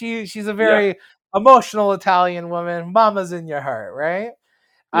that. She's a very emotional Italian woman. Mama's in your heart, right?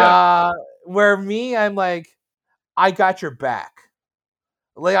 Yeah. Where me, I'm like, I got your back.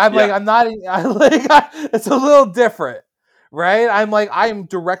 Like I'm like, I'm not. It's a little different, right? I'm like, I'm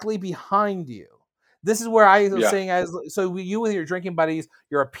directly behind you. This is where I was saying, so you with your drinking buddies,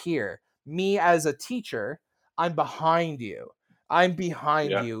 you're a peer. Me as a teacher, I'm behind you. I'm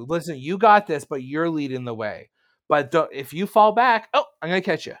behind you. Listen, you got this, but you're leading the way. But if you fall back, I'm gonna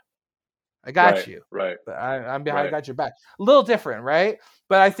catch you. I got you. Right. But I'm behind. I got your back. A little different, right?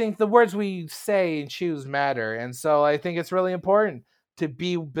 But I think the words we say and choose matter, and so I think it's really important to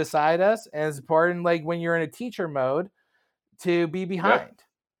be beside us, and it's important, like when you're in a teacher mode, to be behind.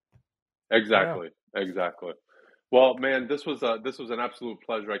 Exactly. Well, man, this was an absolute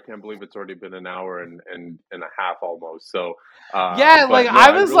pleasure. I can't believe it's already been an hour and a half almost. So I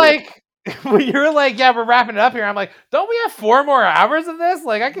was like, when you're like, yeah, we're wrapping it up here, I'm like, don't we have 4 more hours of this?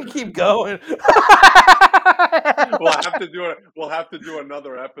 Like, I can keep going. We'll have to do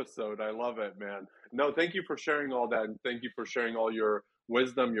another episode. I love it, man. No, thank you for sharing all that, and thank you for sharing all your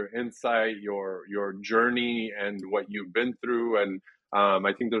wisdom, your insight, your journey, and what you've been through. And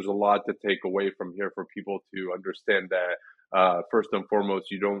I think there's a lot to take away from here for people to understand that first and foremost,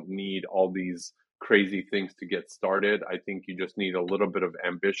 you don't need all these crazy things to get started. I think you just need a little bit of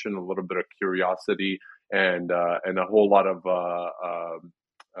ambition, a little bit of curiosity, and a whole lot of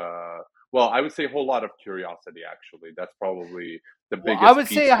well, I would say a whole lot of curiosity. Actually, that's probably the biggest I would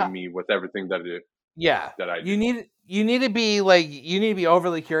piece say for me with everything that I do. You need to be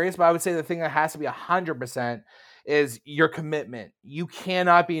overly curious, but I would say the thing that has to be 100% is your commitment. You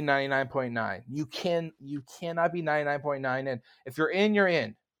cannot be 99.9. You cannot be 99.9, and if you're in, you're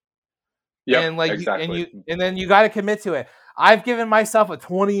in. Yeah, and exactly. and then you got to commit to it. I've given myself a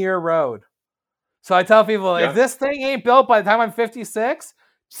 20-year road, so I tell people if this thing ain't built by the time I'm 56,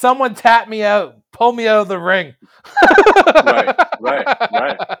 someone tap me out, pull me out of the ring. Right.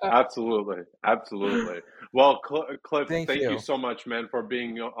 Absolutely. Well, Cliff, thank you so much, man, for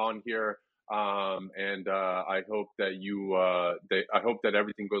being on here. And I hope that I hope that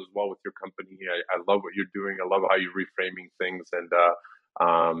everything goes well with your company. I love what you're doing. I love how you're reframing things, and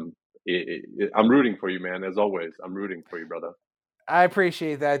I'm rooting for you, man. As always, I'm rooting for you, brother. I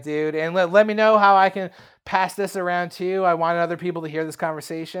appreciate that, dude. And let me know how I can pass this around too. I want other people to hear this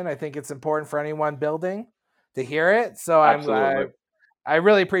conversation. I think it's important for anyone building to hear it. So I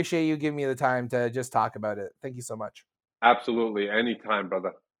really appreciate you giving me the time to just talk about it. Thank you so much. Absolutely. Anytime,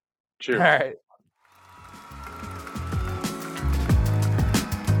 brother. Cheers. All right.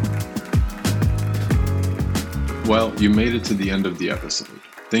 Well, you made it to the end of the episode.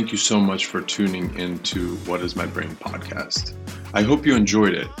 Thank you so much for tuning into What is My Brain podcast. I hope you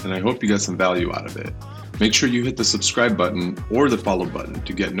enjoyed it, and I hope you got some value out of it. Make sure you hit the subscribe button or the follow button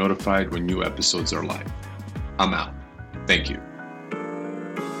to get notified when new episodes are live. I'm out. Thank you.